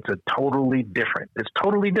genetically, it's totally different. It's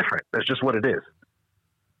totally different. That's just what it is.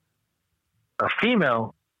 A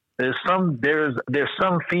female, there's some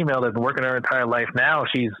female that's been working her entire life. Now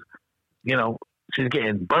she's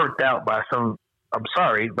getting burnt out by some. I'm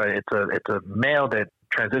sorry, but it's a male that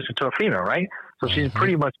transitioned to a female, right? So she's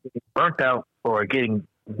pretty much getting burnt out or getting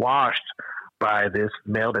washed by this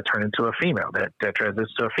male that turned into a female that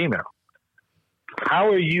transitions to a female. How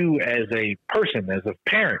are you as a person, as a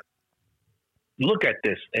parent, look at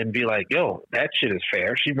this and be like, yo, that shit is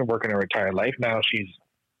fair. She's been working her entire life. Now she's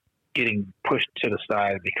getting pushed to the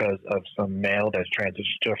side because of some male that's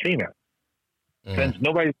transitioned to a female. Since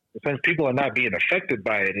people are not being affected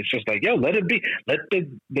by it, it's just like, yo, let it be. Let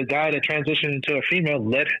the guy that transitioned into a female,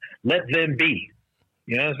 let them be.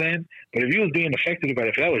 You know what I'm saying? But if you was being affected by it,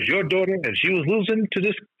 if that was your daughter and she was losing to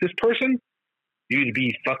this person, you'd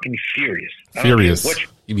be fucking furious.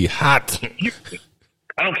 You'd be hot.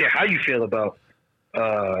 I don't care how you feel about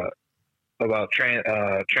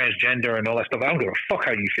transgender and all that stuff. I don't give a fuck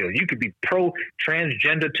how you feel. You could be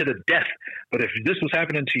pro-transgender to the death. But if this was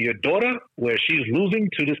happening to your daughter, where she's losing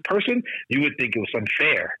to this person, you would think it was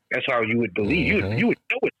unfair. That's how you would believe. You would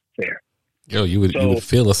know it's fair. Yo, you would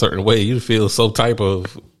feel a certain way. You'd feel so type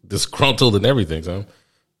of disgruntled and everything, son.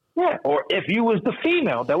 Yeah, or if you was the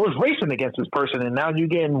female that was racing against this person and now you're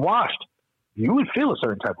getting washed, you would feel a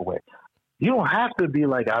certain type of way. You don't have to be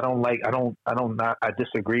like, I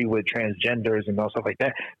disagree with transgenders and all stuff like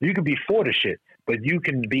that. You can be for the shit, but you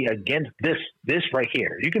can be against this right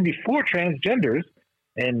here. You can be for transgenders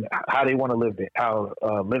and how they want to live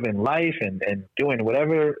in life and doing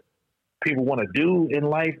whatever people want to do in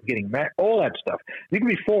life, getting married, all that stuff. You can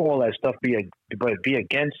be for all that stuff, but be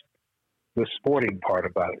against the sporting part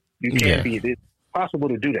about it. You can't be. It's possible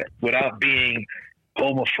to do that without being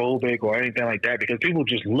homophobic or anything like that, because people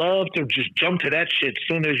just love to just jump to that shit as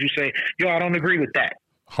soon as you say, yo, I don't agree with that.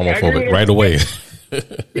 Homophobic right away.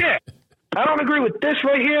 Yeah. I don't agree with this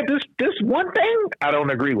right here. This one thing I don't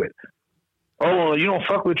agree with. Oh, well, you don't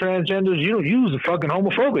fuck with transgenders. You don't use the fucking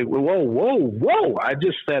homophobic. Whoa. I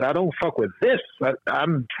just said I don't fuck with this.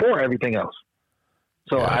 I'm for everything else.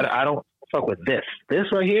 So I don't fuck with this. This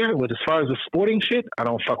right here, as far as the sporting shit, I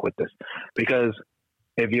don't fuck with this. Because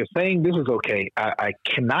if you're saying this is okay, I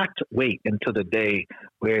cannot wait until the day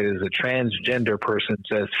where there's a transgender person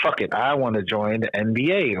says, fuck it, I want to join the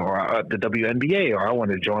NBA or the WNBA, or I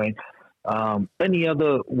want to join any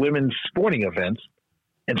other women's sporting events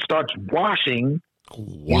and starts washing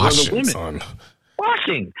the women. Son.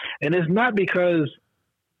 Washing. And it's not because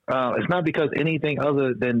anything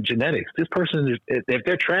other than genetics. This person, if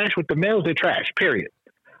they're trash with the males, they're trash, period.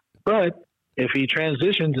 But if he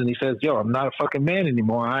transitions and he says, yo, I'm not a fucking man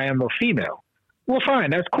anymore, I am a female. Well,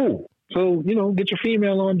 fine, that's cool. So, get your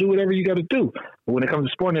female on, do whatever you got to do. But when it comes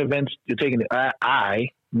to sporting events, you're taking it.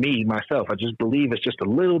 Myself, I just believe it's just a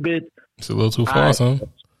little bit. It's a little too far, son.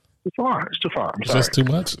 It's too far. It's just too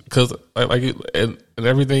much. Because and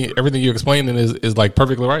everything you're explaining is like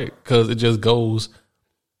perfectly right. Because it just goes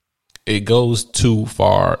too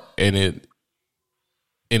far. And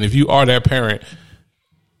if you are that parent,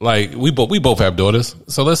 like we both have daughters.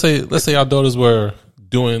 So let's say our daughters were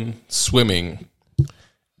doing swimming,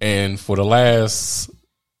 and for the last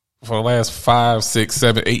 5, 6,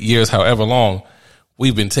 7, 8 years, however long,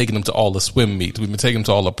 we've been taking them to all the swim meets. We've been taking them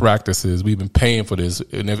to all the practices. We've been paying for this.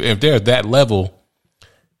 And if they're at that level,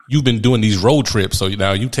 you've been doing these road trips. So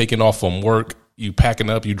now you taking off from work, you packing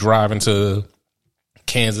up, you driving to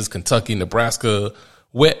Kansas, Kentucky, Nebraska,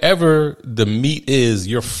 wherever the meet is,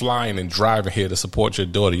 you're flying and driving here to support your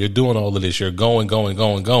daughter. You're doing all of this. You're going.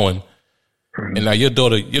 And now your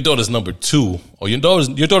daughter's number 2, or your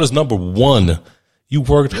daughter's number 1. You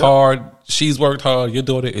worked hard. She's worked hard. Your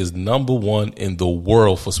daughter is number 1 in the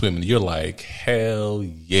world for swimming. You're like, hell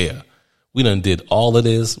yeah. We done did all of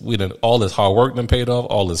this. All this hard work done paid off.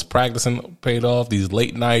 All this practicing paid off. These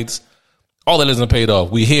late nights, all of this done paid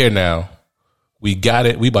off. We here now. We got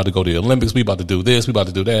it. We about to go to the Olympics. We about to do this. We about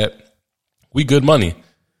to do that. We good money.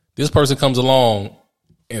 This person comes along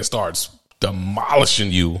and starts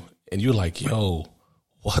demolishing you, and you're like, yo,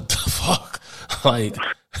 what the fuck? like,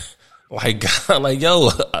 yo,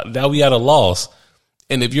 now we at a loss.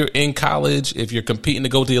 And if you're in college, if you're competing to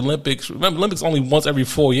go to the Olympics, remember, Olympics only once every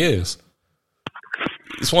 4 years.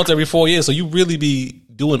 It's once every 4 years. So you really be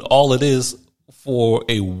doing all of this for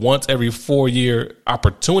a once every 4 year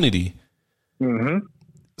opportunity. Mm-hmm.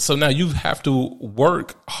 So now you have to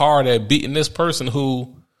work hard at beating this person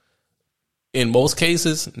who, in most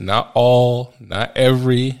cases, not all, not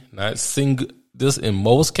every, not single, this in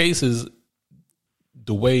most cases,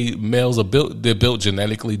 the way males are built, they're built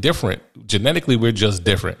genetically different. Genetically, we're just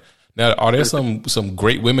different. Now, are there some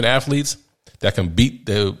great women athletes that can beat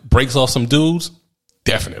the brakes off some dudes?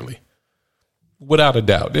 Definitely. Without a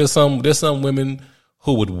doubt. There's some women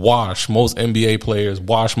who would wash most NBA players,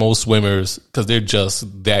 wash most swimmers, because they're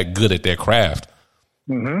just that good at their craft.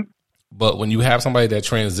 Mm-hmm. But when you have somebody that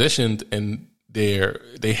transitioned and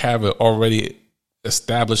they have an already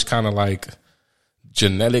established kind of like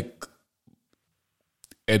genetic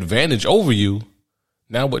advantage over you,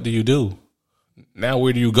 now what do? Now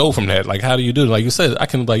where do you go from that? Like, how do you do it? Like you said, I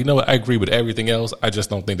can, like, you know what, I agree with everything else. I just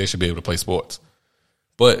don't think they should be able to play sports.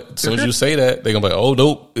 But as soon as you say that, they're gonna be like, oh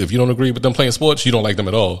nope, if you don't agree with them playing sports, you don't like them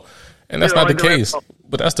at all. And that's not the case.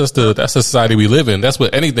 But that's just that's the society we live in. That's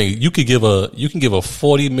what anything you can give a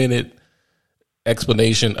 40-minute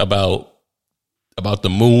explanation about the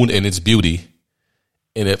moon and its beauty.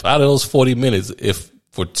 And if out of those 40 minutes, if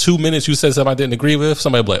for 2 minutes you said something I didn't agree with,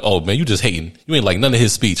 somebody be like, oh man, you just hating. You ain't like none of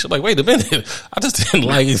his speech. I'm like, wait a minute. I just didn't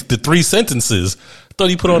like the 3 sentences. I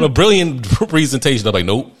thought he put on a brilliant presentation. I'm like,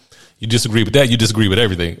 nope. You disagree with that. You disagree with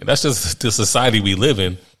everything. And that's just the society we live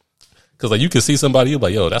in. Because like you can see somebody, you're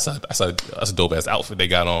like, yo, that's a dope ass outfit they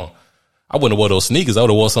got on. I wouldn't have wore those sneakers. I would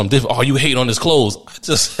have wore something different. Oh, you hate on his clothes. I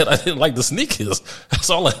just said I didn't like the sneakers. That's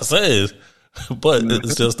all I said. But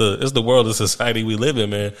it's just it's the world of society we live in,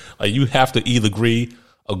 man. Like you have to either agree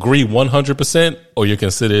 100%, or you're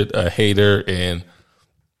considered a hater and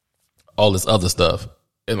all this other stuff.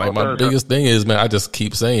 And like my biggest thing is, man, I just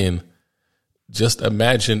keep saying, just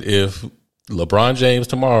imagine if LeBron James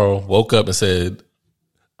tomorrow woke up and said,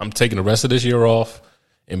 I'm taking the rest of this year off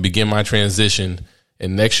and begin my transition,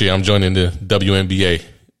 and next year I'm joining the WNBA.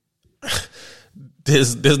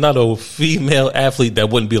 There's not a female athlete that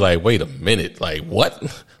wouldn't be like, wait a minute, like what?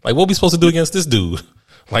 Like what are we supposed to do against this dude?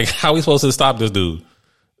 Like how are we supposed to stop this dude?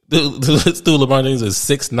 This dude LeBron James is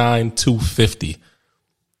 6'9", 250.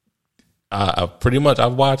 Pretty much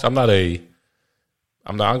I've watched. I'm gonna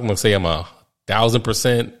say I'm a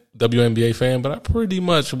 1,000% WNBA fan, but I pretty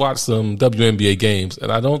much watched some WNBA games,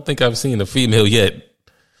 and I don't think I've seen a female yet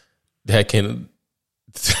that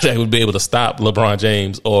would be able to stop LeBron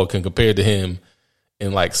James or can compare to him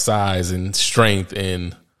in like size and strength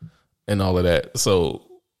and all of that. So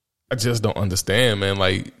I just don't understand, man.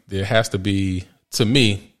 Like there has to be, to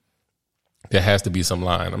me, there has to be some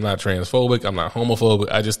line. I'm not transphobic. I'm not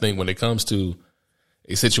homophobic. I just think when it comes to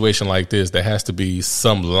a situation like this, there has to be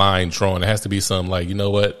some line drawn. There has to be some like, you know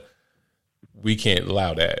what? We can't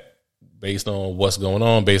allow that based on what's going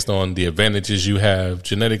on, based on the advantages you have.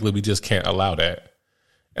 Genetically, we just can't allow that.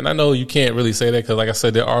 And I know you can't really say that because, like I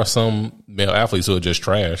said, there are some male athletes who are just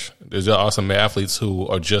trash. There are some male athletes who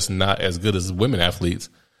are just not as good as women athletes.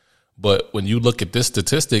 But when you look at this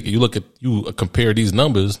statistic, you compare these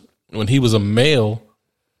numbers, when he was a male,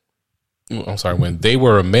 when they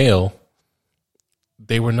were a male,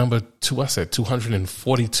 they were number 2. I said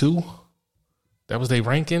 242. That was their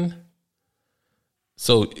ranking.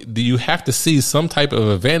 So do you have to see some type of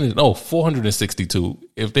advantage? No, 462.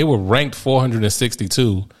 If they were ranked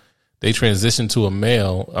 462, they transitioned to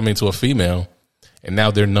a female, and now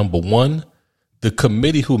they're number 1. The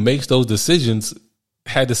committee who makes those decisions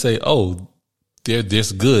had to say, oh, they're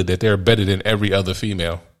this good that they're better than every other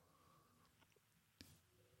female.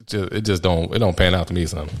 It don't pan out to me,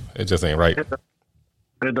 son. It just ain't right. It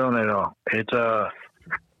don't at all. It's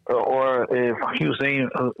or if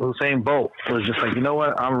Usain Bolt was just like, you know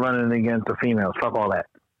what, I'm running against the females. Fuck all that.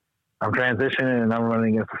 I'm transitioning and I'm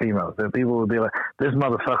running against the females. Then people would be like, this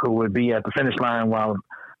motherfucker would be at the finish line while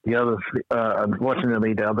the other,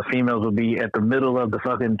 unfortunately, the other females would be at the middle of the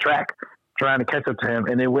fucking track trying to catch up to him,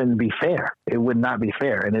 and it wouldn't be fair. It would not be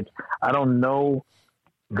fair. And I don't know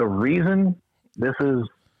the reason this is.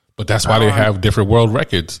 But that's why they have different world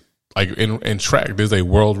records. Like in track, there's a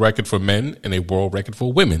world record for men and a world record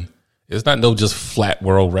for women. It's not no just flat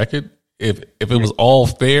world record. If it was all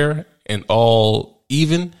fair and all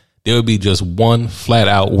even, there would be just one flat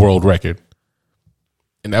out world record.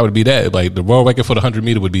 And that would be that. Like the world record for the 100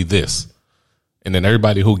 meter would be this. And then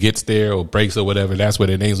everybody who gets there or breaks or whatever, that's where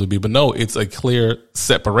their names would be. But no, it's a clear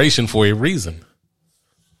separation for a reason.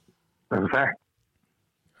 That's a fact.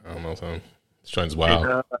 I don't know, son. It's trying to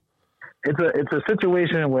wild. It's a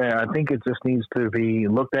situation where I think it just needs to be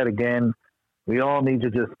looked at again. We all need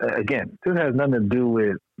to just, again, this has nothing to do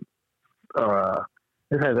with,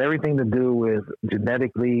 this has everything to do with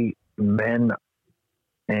genetically men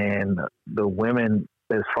and the women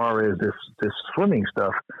as far as this swimming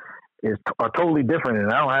stuff are totally different.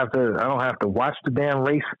 And I don't have to watch the damn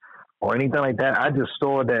race or anything like that. I just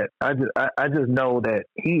saw that. I just know that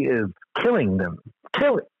he is killing them.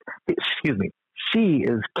 She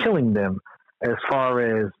is killing them as far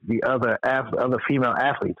as the other female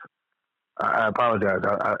athletes. I apologize.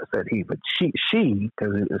 I said he, but she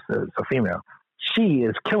because it's a female. She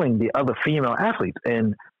is killing the other female athletes,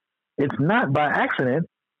 and it's not by accident.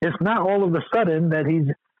 It's not all of a sudden that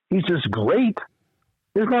he's just great.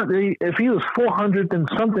 It's not if he was 400 and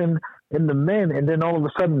something in the men, and then all of a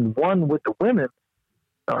sudden won with the women.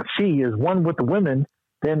 She is one with the women.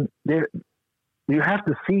 Then you have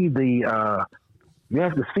to see that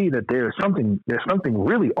there's something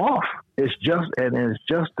really off. It's just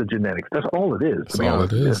the genetics. That's all it is. That's all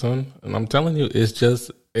it is, son. And I'm telling you, it's just,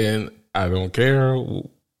 and I don't care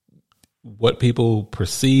what people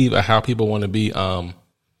perceive or how people want to be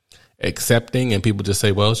accepting, and people just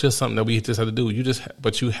say, well, it's just something that we just have to do.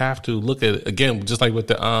 But you have to look at it again, just like with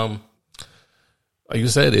the like you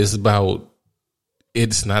said, it's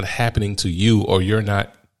not happening to you, or you're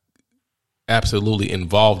not absolutely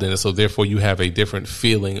involved in it, so therefore you have a different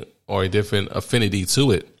feeling or a different affinity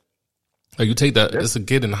to it. Like you take that, it's a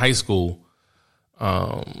kid in high school,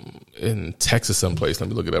 in Texas someplace. Let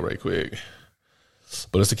me look it up right quick.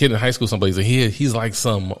 But it's a kid in high school someplace, and he's like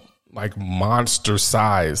some like monster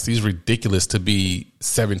size. He's ridiculous to be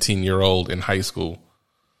 17-year-old in high school.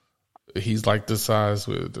 He's like the size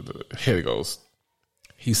with here it goes.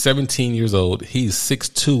 He's 17 years old. He's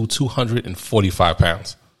 6'2", 245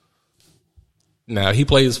 pounds. Now he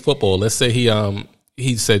plays football. Let's say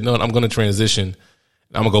he said, no, I'm going to transition.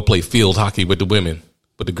 I'm going to go play field hockey with the women,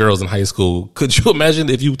 with the girls in high school. Could you imagine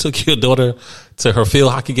if you took your daughter to her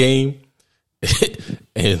field hockey game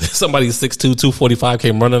and somebody 6'2", 245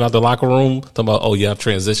 came running out the locker room talking about, oh yeah, I've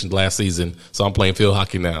transitioned last season, so I'm playing field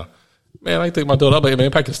hockey now. Man, I take my daughter, I'm like,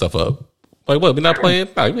 man, pack your stuff up. Like, what, we're not playing?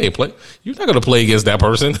 No, you ain't play. You're not going to play against that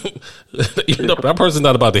person. That person's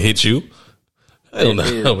not about to hit you. I don't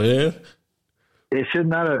know, man. It should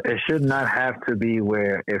not have to be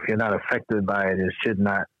where if you're not affected by it, it should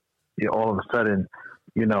not. All of a sudden,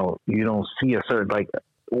 you don't see a certain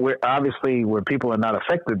where obviously where people are not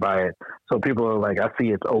affected by it. So people are like, I see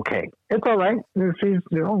it's okay. It's all right. She's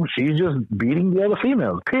just beating the other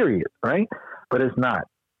females. Period. Right? But it's not.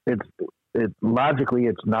 It's logically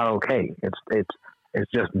it's not okay. It's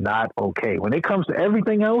just not okay. When it comes to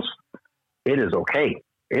everything else, it is okay.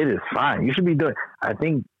 It is fine. You should be doing. I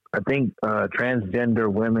think transgender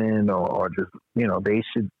women or just they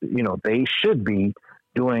should be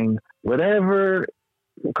doing whatever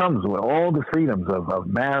comes with all the freedoms of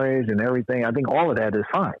marriage and everything. I think all of that is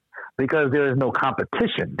fine because there is no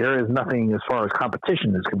competition. There is nothing as far as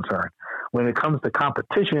competition is concerned. When it comes to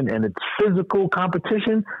competition and it's physical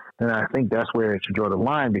competition, then I think that's where it should draw the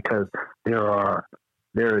line because there are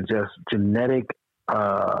just genetic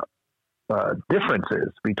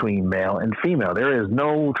differences between male and female. There is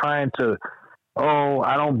no trying to,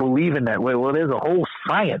 I don't believe in that way. Well, there's a whole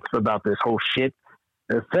science about this whole shit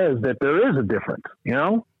that says that there is a difference,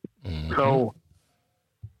 Mm-hmm. So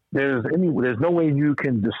there's no way you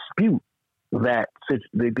can dispute that.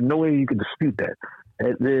 There's no way you can dispute that.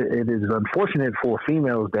 It is unfortunate for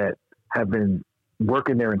females that have been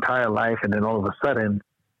working their entire life and then all of a sudden,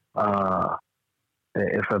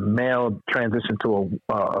 if a male transitions to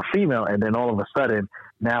a female and then all of a sudden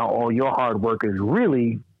now all your hard work is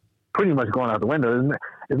really pretty much going out the window.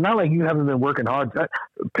 It's not like you haven't been working hard.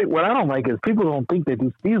 What I don't like is people don't think that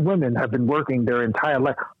these women have been working their entire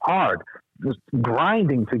life hard, just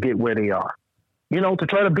grinding to get where they are, to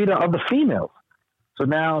try to beat the other females. So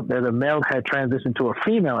now that a male had transitioned to a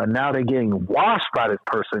female and now they're getting washed by this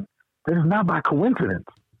person, this is not by coincidence.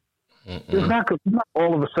 It's not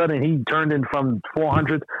all of a sudden he turned in from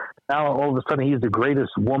 400. Now all of a sudden he's the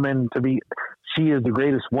greatest woman to be. She is the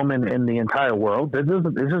greatest woman in the entire world. It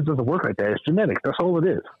just doesn't work like that. It's genetics. That's all it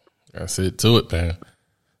is. That's it to it, man.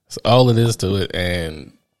 That's all it is to it.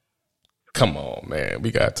 And come on, man, we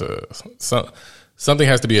got to something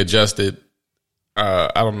has to be adjusted. I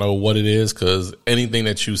don't know what it is because anything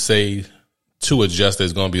that you say to adjust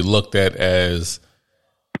is going to be looked at as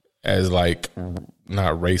like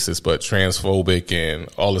not racist, but transphobic and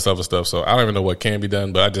all this other stuff. So I don't even know what can be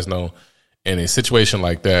done, but I just know in a situation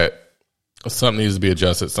like that, something needs to be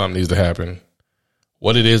adjusted. Something needs to happen.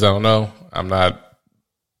 What it is, I don't know. I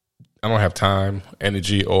don't have time,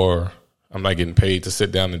 energy, or I'm not getting paid to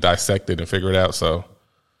sit down and dissect it and figure it out. So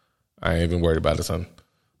I ain't even worried about it, son.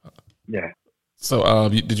 Yeah. So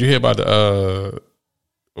did you hear about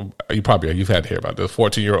you've had to hear about the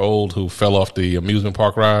 14-year-old who fell off the amusement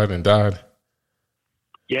park ride and died?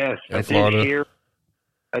 Yes, I Florida? did hear.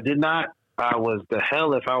 I did not. I was the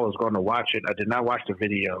hell if I was going to watch it. I did not watch the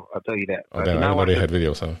video. I'll tell you that. Oh, damn, I didn't know they had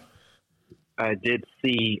videos, huh? I did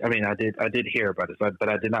see. I mean, I did hear about it, but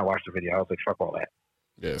I did not watch the video. I was like, fuck all that.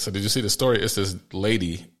 Yeah. So did you see the story? It's this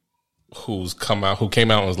lady who came out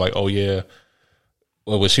and was like, "Oh yeah."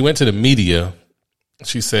 Well, when she went to the media,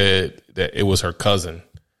 she said that it was her cousin,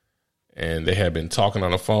 and they had been talking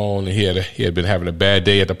on the phone. And he had been having a bad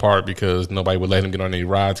day at the park because nobody would let him get on any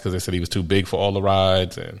rides because they said he was too big for all the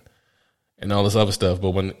rides and all this other stuff.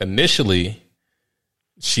 But when initially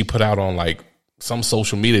she put out on like some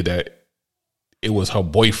social media that it was her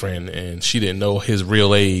boyfriend and she didn't know his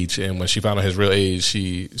real age. And when she found out his real age,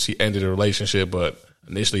 she ended the relationship. But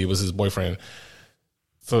initially it was his boyfriend.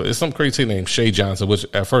 So it's some crazy named Shay Johnson, which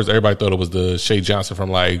at first everybody thought it was the Shay Johnson from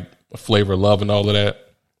like Flavor of Love and all of that.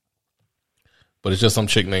 But it's just some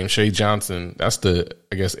chick named Shay Johnson. That's the,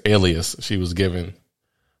 I guess, alias she was given.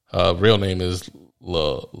 Her real name is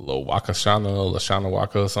Lashana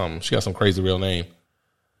Waka or something. She got some crazy real name.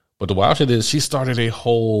 But the wild shit is she started a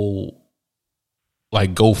whole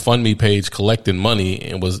like GoFundMe page collecting money,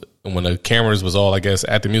 and when the cameras was all, I guess,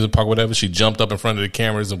 at the music park, whatever, she jumped up in front of the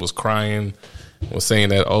cameras and was crying, and was saying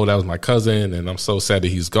that, oh, that was my cousin, and I'm so sad that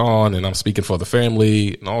he's gone, and I'm speaking for the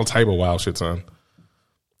family, and all type of wild shit, son.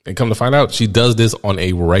 And come to find out, she does this on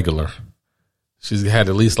a regular. She's had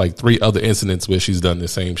at least like 3 other incidents where she's done the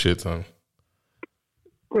same shit, son.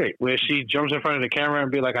 Wait, where she jumps in front of the camera and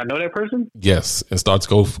be like, I know that person? Yes, and starts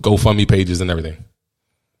GoFundMe pages and everything.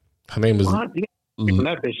 Her name is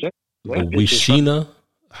Wishina.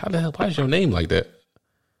 How the hell? Why is your name like that?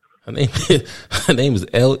 Her name is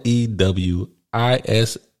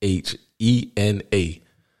Lewishena.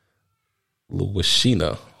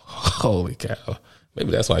 Wishina. Holy cow!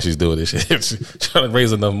 Maybe that's why she's doing this shit. She's trying to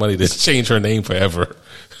raise enough money to change her name forever.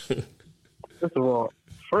 First of all,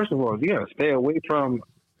 you gotta stay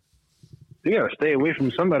away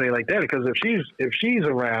from somebody like that, because if she's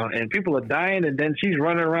around and people are dying and then she's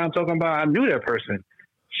running around talking about I knew that person,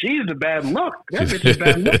 she's the bad luck. That bitch is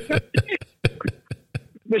bad luck.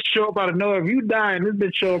 Bitch show up out of nowhere. If you die and this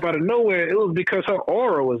bitch show up out of nowhere, it was because her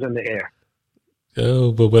aura was in the air.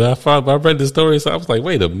 Oh, but when I read the story, so I was like,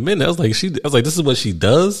 wait a minute. I was like, this is what she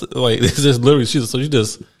does? Like, it's just literally, she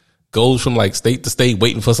just goes from like state to state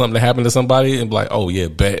waiting for something to happen to somebody and be like, oh yeah,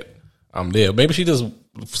 bet I'm there. Maybe she just,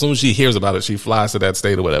 as soon as she hears about it, she flies to that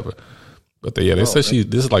state or whatever. But they said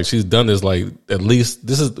she's done this, like, at least,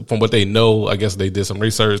 this is from what they know. I guess they did some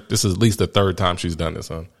research. This is at least the 3rd time she's done this,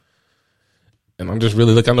 son. And I'm just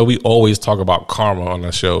really I know we always talk about karma on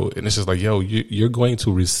the show, and it's just like, yo, you're going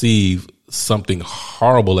to receive something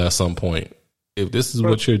horrible at some point. If this is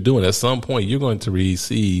what you're doing, at some point you're going to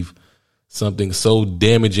receive something so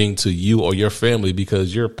damaging to you or your family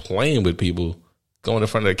because you're playing with people, going in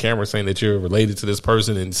front of the camera saying that you're related to this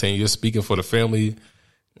person and saying you're speaking for the family,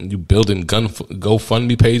 and you building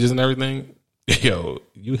GoFundMe pages and everything. Yo,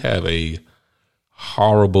 you have a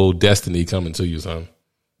horrible destiny coming to you, son.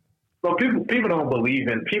 Well, people don't believe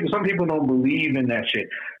in people. Some people don't believe in that shit.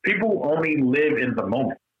 People only live in the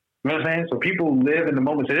moment. You know what I'm saying? So people live in the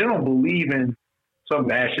moment. So they don't believe in some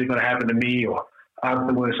bad shit's going to happen to me or I'm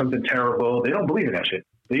doing something terrible. They don't believe in that shit.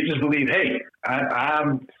 They just believe, hey,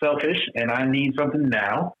 I'm selfish and I need something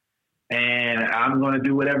now, and I'm going to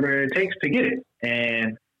do whatever it takes to get it.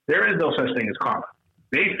 And there is no such thing as karma.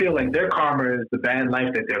 They feel like their karma is the bad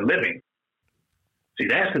life that they're living. See,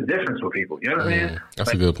 that's the difference with people. You know what I mean? That's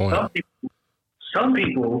like, a good point. Some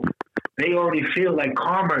people, they already feel like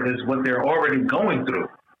karma is what they're already going through.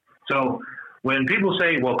 So when people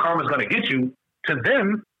say, well, karma's going to get you, to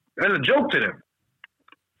them, that's a joke to them.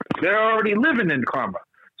 They're already living in karma.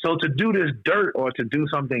 So to do this dirt or to do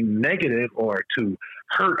something negative or to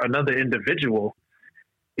hurt another individual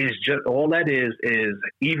is just, all that is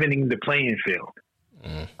evening the playing field.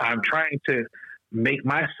 I'm trying to make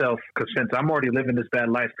myself, because since I'm already living this bad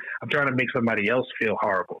life, I'm trying to make somebody else feel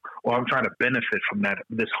horrible, or I'm trying to benefit from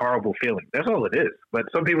this horrible feeling. That's all it is. But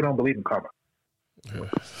some people don't believe in karma.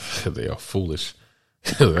 They are foolish.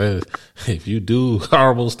 If you do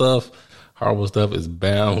horrible stuff is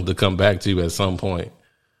bound to come back to you at some point.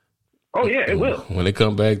 Oh yeah, it will. When it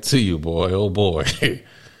come back to you, boy, oh boy. Especially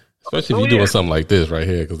if you're yeah. doing something like this right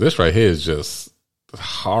here, because this right here is just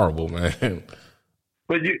horrible, man.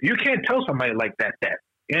 But you can't tell somebody like that.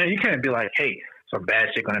 You know, you can't be like, hey, some bad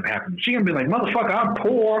shit gonna happen. She gonna be like, motherfucker, I'm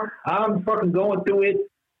poor. I'm fucking going through it.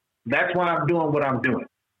 That's why I'm doing what I'm doing.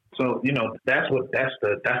 So, you know, that's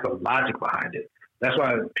the logic behind it. That's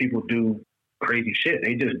why people do crazy shit.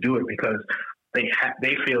 They just do it because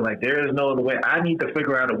they feel like there is no other way. I need to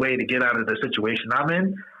figure out a way to get out of the situation I'm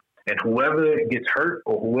in, and whoever gets hurt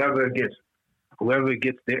or whoever gets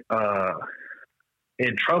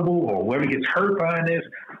in trouble or whoever gets hurt by this,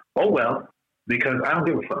 oh well, because I don't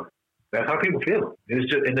give a fuck. That's how people feel.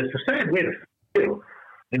 It's a sad way to feel,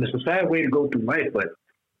 and it's a sad way to go through life, but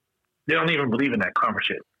they don't even believe in that karma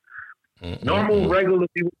shit. Normal, regular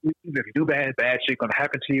people, if you do bad shit gonna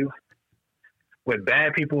happen to you. When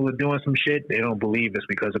bad people are doing some shit, they don't believe it's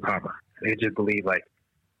because of karma. They just believe like,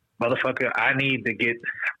 motherfucker, I need,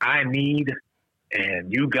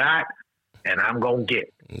 and you got, and I'm gonna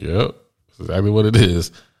get. Yep, that's exactly what it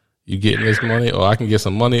is. You getting this money, or I can get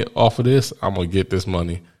some money off of this. I'm gonna get this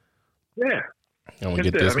money. Yeah, I'm gonna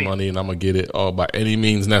get this money, and I'm gonna get it all by any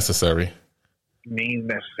means necessary. Means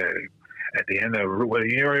necessary. At the end of well,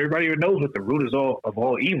 you know, everybody knows what the root of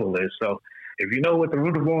all evil is. So if you know what the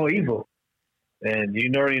root of all evil, then you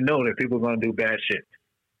already know that people are gonna do bad shit.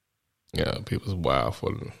 Yeah, people's wild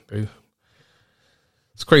for them.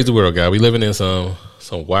 It's a crazy world, guy. We living in some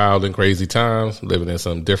wild and crazy times. Living in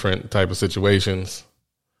some different type of situations.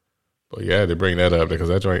 But yeah, to bring that up because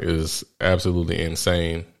that joint is absolutely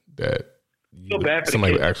insane. That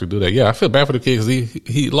somebody would actually do that. Yeah, I feel bad for the kid because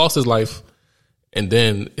he lost his life. And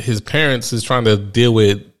then his parents is trying to deal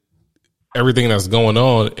with everything that's going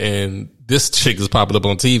on, and this chick is popping up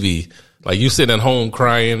on TV. Like you sitting at home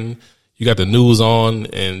crying, you got the news on,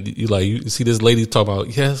 and you see this lady talking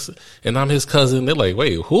about yes, and I'm his cousin. They're like,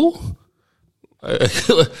 wait, who?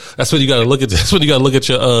 That's when you got to look at. That's when you got to look at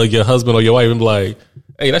your husband or your wife and be like,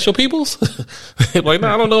 hey, that's your people's. Like, no,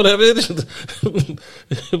 I don't know that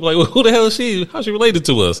bitch. Like, well, who the hell is she? How's she related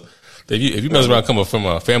to us? If you mess around coming from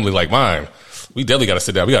a family like mine. We definitely got to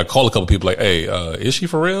sit down. We got to call a couple people like, hey, is she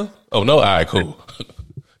for real? Oh, no? All right, cool.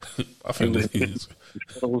 I feel this.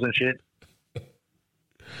 And shit.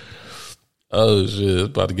 Oh, shit.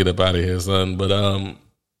 About to get up out of here, son. But,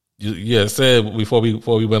 you said before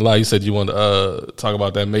we went live, you said you wanted to talk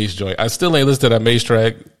about that Mace joint. I still ain't listened to that Mace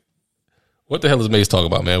track. What the hell is Mace talking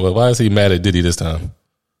about, man? Well, why is he mad at Diddy this time?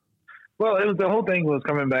 Well, the whole thing was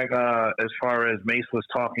coming back as far as Mace was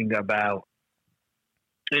talking about,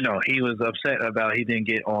 you know, he was upset about he didn't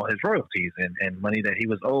get all his royalties and money that he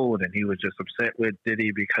was owed, and he was just upset with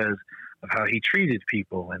Diddy because of how he treated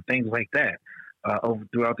people and things like that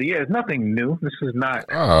throughout the years. Nothing new. This is not.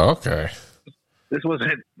 Oh, okay. This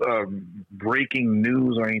wasn't breaking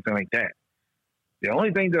news or anything like that. The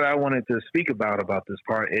only thing that I wanted to speak about this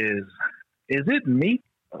part is it me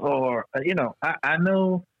or you know, I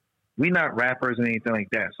know. We're not rappers or anything like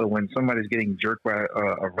that. So when somebody's getting jerked by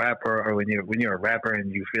a rapper, or when you're a rapper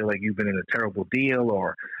and you feel like you've been in a terrible deal,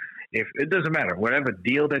 or if it doesn't matter, whatever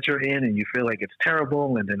deal that you're in and you feel like it's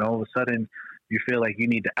terrible, and then all of a sudden you feel like you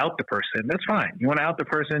need to out the person, that's fine. You want to out the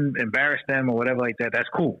person, embarrass them or whatever like that, that's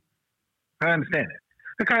cool. I understand it.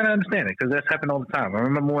 I kind of understand it because that's happened all the time. I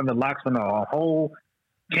remember when the Locks went a whole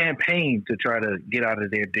campaign to try to get out of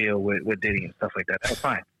their deal with Diddy and stuff like that. That's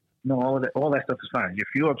fine. No, all that stuff is fine. If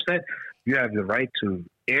you're upset, you have the right to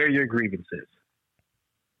air your grievances.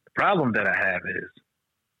 The problem that I have is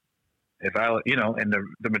if and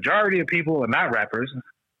the majority of people are not rappers,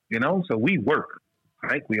 you know, so we work,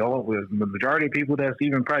 right? The majority of people that's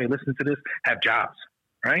even probably listening to this have jobs,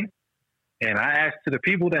 right? And I ask to the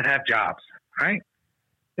people that have jobs, right?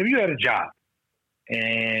 If you had a job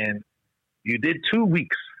and you did 2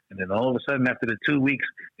 weeks, and then all of a sudden after the 2 weeks,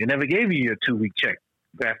 they never gave you your 2-week check.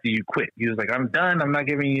 After you quit, he was like, I'm done. I'm not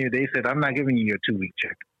giving you. They said, I'm not giving you your 2-week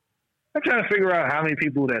check. I'm trying to figure out how many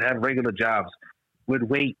people that have regular jobs would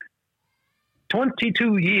wait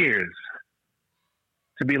 22 years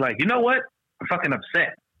to be like, you know what? I'm fucking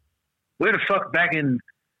upset. Where the fuck back in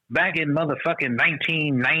motherfucking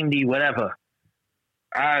 1990, whatever,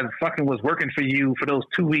 I fucking was working for you for those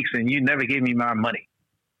 2 weeks and you never gave me my money.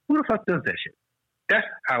 Who the fuck does that shit? That's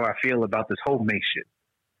how I feel about this whole Mace shit.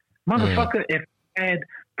 Motherfucker, if had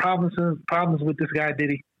problems with this guy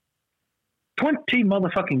Diddy, 20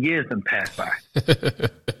 motherfucking years done passed by.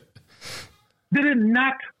 Did it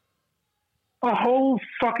not? A whole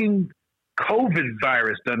fucking COVID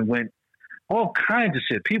virus done went. All kinds of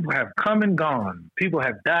shit. People have come and gone. People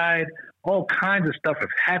have died. All kinds of stuff have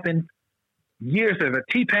happened. Years of it.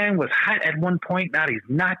 T-Pain was hot at one point. Now he's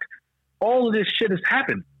not. all of this shit has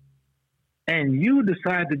happened. And you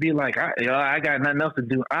decide to be like, I got nothing else to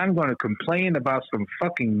do. I'm going to complain about some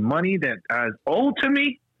fucking money that is owed to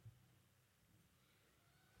me.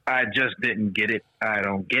 I just didn't get it. I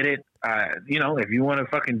don't get it. If you want to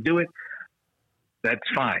fucking do it, that's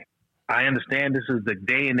fine. I understand this is the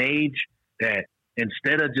day and age that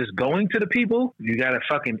instead of just going to the people, you got to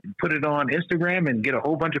fucking put it on Instagram and get a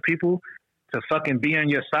whole bunch of people to fucking be on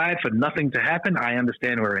your side for nothing to happen. I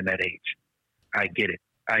understand we're in that age. I get it.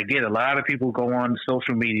 I get a lot of people go on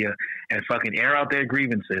social media and fucking air out their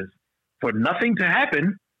grievances for nothing to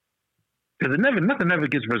happen, because nothing ever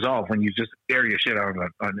gets resolved when you just air your shit out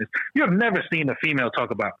on this. You have never seen a female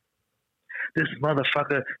talk about, this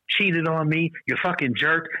motherfucker cheated on me, you fucking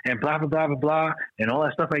jerk, and blah, blah, blah, blah, blah, and all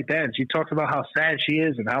that stuff like that. And she talks about how sad she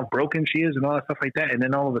is and how broken she is and all that stuff like that. And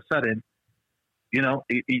then all of a sudden,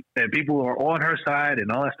 and people are on her side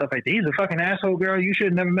and all that stuff like that. He's a fucking asshole, girl. You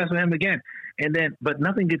should never mess with him again. And then, but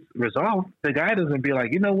nothing gets resolved. The guy doesn't be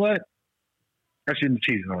like, you know what? I shouldn't have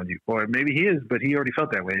cheated on you. Or maybe he is, but he already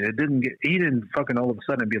felt that way. He didn't fucking all of a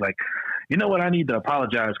sudden be like, you know what? I need to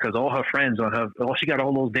apologize because all her friends she got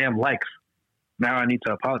all those damn likes. Now I need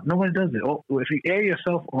to apologize. Nobody does it. If you air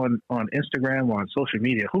yourself on Instagram or on social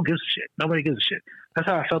media, who gives a shit? Nobody gives a shit. That's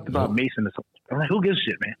how I felt about Mason. I'm like, who gives a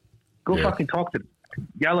shit, man? Go fucking talk to them.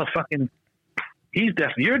 Y'all are fucking, you're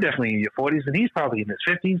definitely in your 40s and he's probably in his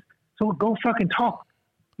 50s. So go fucking talk.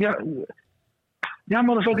 Yeah. Y'all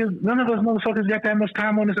motherfuckers, none of us motherfuckers got that much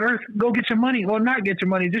time on this earth. Go get your money or not get your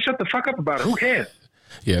money. Just shut the fuck up about it. Who cares?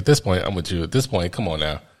 Yeah, at this point, I'm with you. At this point, come on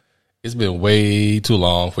now. It's been way too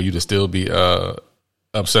long for you to still be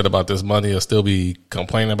upset about this money or still be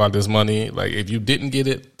complaining about this money. Like, if you didn't get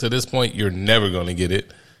it to this point, you're never going to get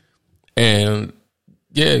it. And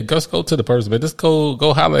yeah, just go to the person, man. Just go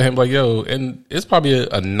holler at him like, yo. And it's probably a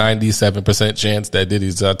 97% chance that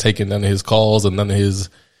Diddy's taking none of his calls and none of his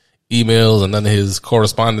emails and none of his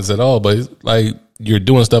correspondence at all. But it's like, you're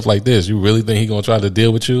doing stuff like this. You really think he's going to try to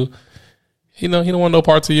deal with you? He don't want no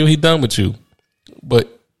parts of you. He done with you.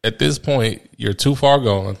 But at this point, you're too far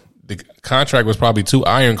gone. The contract was probably too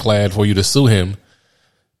ironclad for you to sue him.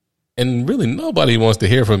 And really, nobody wants to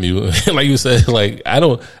hear from you. Like you said, like,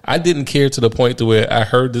 I didn't care to the point to where I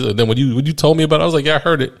heard this. And then when you told me about it, I was like, yeah, I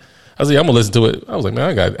heard it. I was like, I'm going to listen to it. I was like,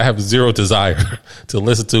 man, I have zero desire to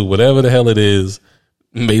listen to whatever the hell it is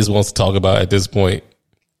Mace wants to talk about at this point.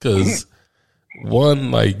 Because one,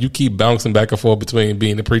 like, you keep bouncing back and forth between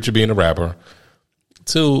being a preacher, being a rapper.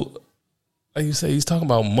 Two, like you say, he's talking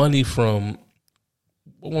about money from,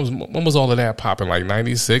 when was all of that popping? Like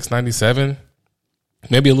 96, 97?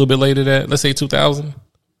 Maybe a little bit later than that. Let's say 2000.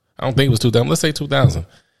 I don't think it was 2000. Let's say 2000.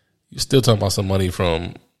 You're still talking about some money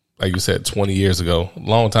from, like you said, 20 years ago, a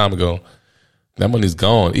long time ago. That money's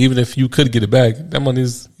gone. Even if you could get it back, that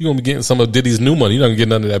money's, you're going to be getting some of Diddy's new money. You're not going to get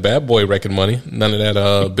none of that Bad Boy record money. None of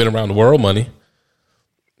that Been Around the World money.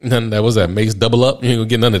 None of that, was that Mace Double Up? You ain't going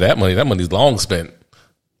to get none of that money. That money's long spent.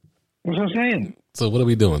 That's what I'm saying. So what are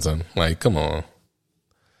we doing, son? Like, come on.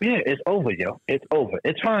 Yeah, it's over, yo. It's over.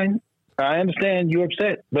 It's fine. I understand you're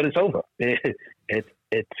upset, but it's over.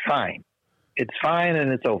 It's fine. It's fine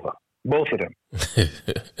and it's over. Both of them.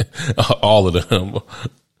 All of them.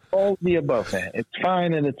 All the above, man. It's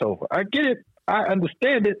fine and it's over. I get it. I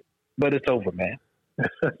understand it, but it's over, man.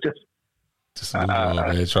 Just move on,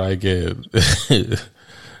 man. Try again.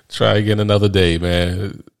 Try again another day,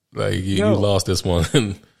 man. Like you lost this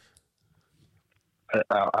one.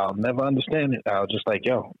 I'll never understand it. I was just like,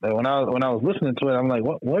 yo. When I was listening to it, I'm like,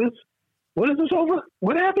 what is this over?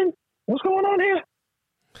 What happened? What's going on here?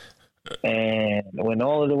 And when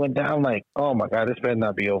all of it went down, I'm like, oh my God, this better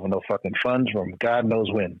not be over no fucking funds from God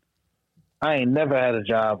knows when. I ain't never had a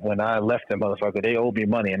job when I left that motherfucker. They owed me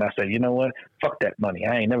money. And I said, you know what? Fuck that money.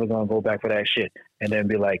 I ain't never going to go back for that shit. And then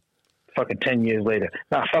be like, fucking 10 years later,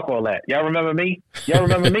 nah, fuck all that. Y'all remember me? Y'all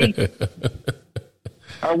remember me?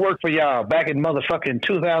 I worked for y'all back in motherfucking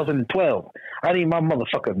 2012. I need my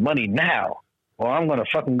motherfucking money now. Or I'm going to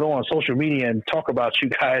fucking go on social media and talk about you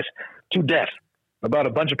guys to death about a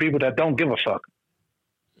bunch of people that don't give a fuck.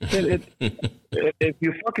 If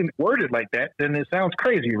you fucking word it like that, then it sounds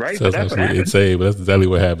crazy, right? So that's what happens. Insane, but that's exactly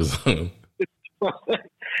what happens. You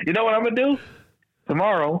know what I'm going to do?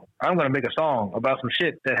 Tomorrow, I'm going to make a song about some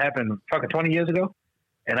shit that happened fucking 20 years ago,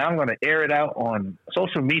 and I'm going to air it out on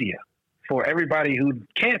social media for everybody who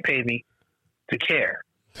can't pay me to care.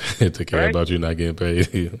 To care about you not getting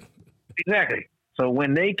paid. Exactly. So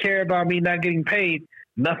when they care about me not getting paid,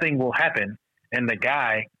 nothing will happen, and the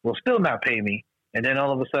guy will still not pay me, and then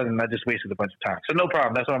all of a sudden I just wasted a bunch of time. So no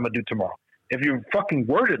problem. That's what I'm going to do tomorrow. If you fucking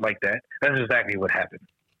word it like that, that's exactly what happened.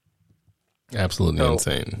 Absolutely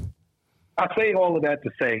insane. I say all of that to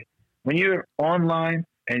say, when you're online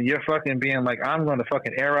and you're fucking being like, I'm going to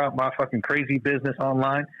fucking air out my fucking crazy business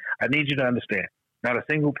online, I need you to understand, not a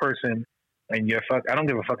single person, and your fuck, I don't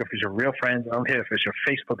give a fuck if it's your real friends, I don't care if it's your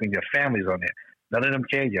Facebook and your family's on there. None of them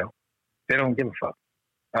care, yo. They don't give a fuck.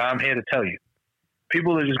 I'm here to tell you.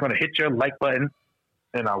 People are just going to hit your like button,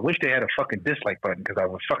 and I wish they had a fucking dislike button because I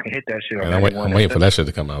would fucking hit that shit. I'm waiting for that shit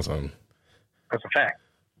to come out. Son. That's a fact.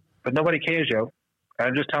 But nobody cares, yo.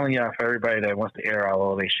 I'm just telling y'all for everybody that wants to air out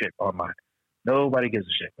all their shit online. Nobody gives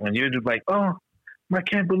a shit. When you're just like, oh, I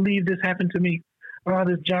can't believe this happened to me. Oh,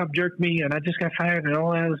 this job jerked me, and I just got fired, and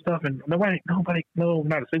all that other stuff. And not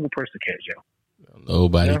a single person cares, yo.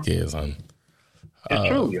 Nobody cares, son. It's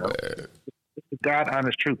true, yo. It's the God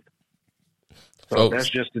honest truth. So folks, that's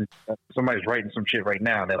just somebody's writing some shit right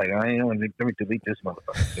now. They're like, let me delete this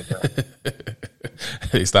motherfucker.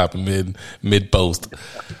 They stop mid post.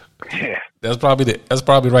 Yeah, that's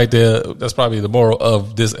probably right there. That's probably the moral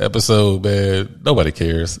of this episode, man. Nobody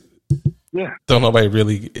cares. Yeah,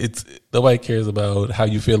 nobody cares about how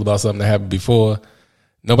you feel about something that happened before.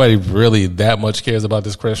 Nobody really that much cares about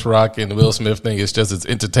this Chris Rock and the Will Smith thing. It's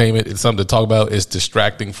entertainment. It's something to talk about. It's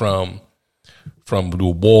distracting from the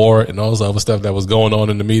war and all this other stuff that was going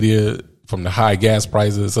on in the media, from the high gas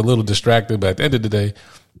prices. It's a little distracting, but at the end of the day,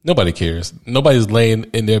 nobody cares. Nobody's laying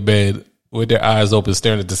in their bed with their eyes open,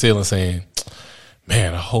 staring at the ceiling saying,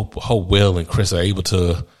 man, I hope Will and Chris are able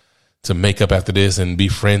to make up after this and be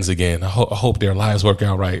friends again. I hope their lives work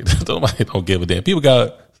out right. Nobody don't give a damn. You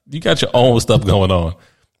got your own stuff going on.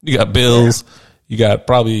 You got bills. You got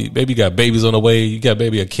maybe you got babies on the way. You got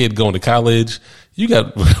maybe a kid going to college. You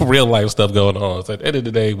got real life stuff going on. So at the end of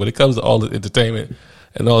the day, when it comes to all the entertainment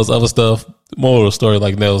and all this other stuff, the moral of the story,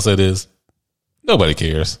 like Nell said, is nobody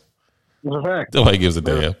cares. Nobody gives a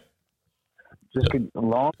damn. Just as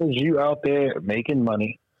long as you out there making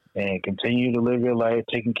money and continue to live your life,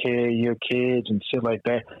 taking care of your kids and shit like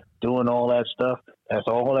that, doing all that stuff, that's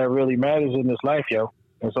all that really matters in this life, yo.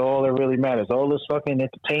 That's all that really matters. All this fucking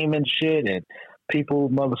entertainment shit and people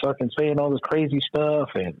motherfucking saying all this crazy stuff.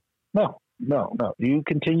 And no. You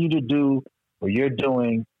continue to do what you're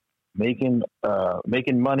doing, making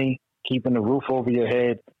money, keeping a roof over your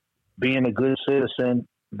head, being a good citizen.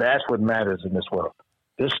 That's what matters in this world.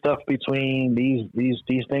 This stuff between these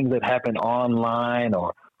things that happen online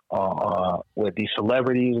or with these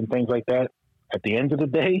celebrities and things like that, at the end of the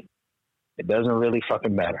day, it doesn't really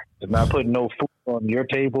fucking matter. It's not putting no food on your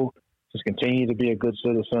table. Just continue to be a good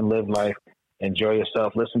citizen, live life, enjoy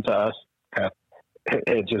yourself, listen to us,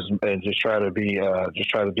 and just try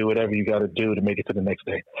to do whatever you got to do to make it to the next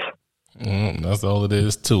day. That's all it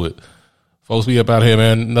is to it. Folks, we up out here,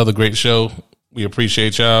 man. Another great show. We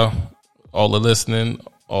appreciate y'all, all the listening,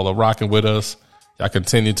 all the rocking with us. Y'all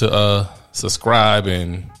continue to subscribe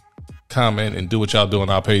and comment and do what y'all do on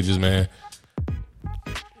our pages, man.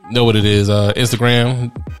 Know what it is.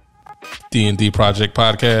 Instagram, D&D Project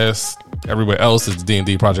Podcast. Everywhere else is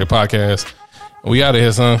D&D Project Podcast. We out of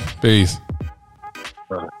here, son. Peace.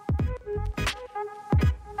 Right.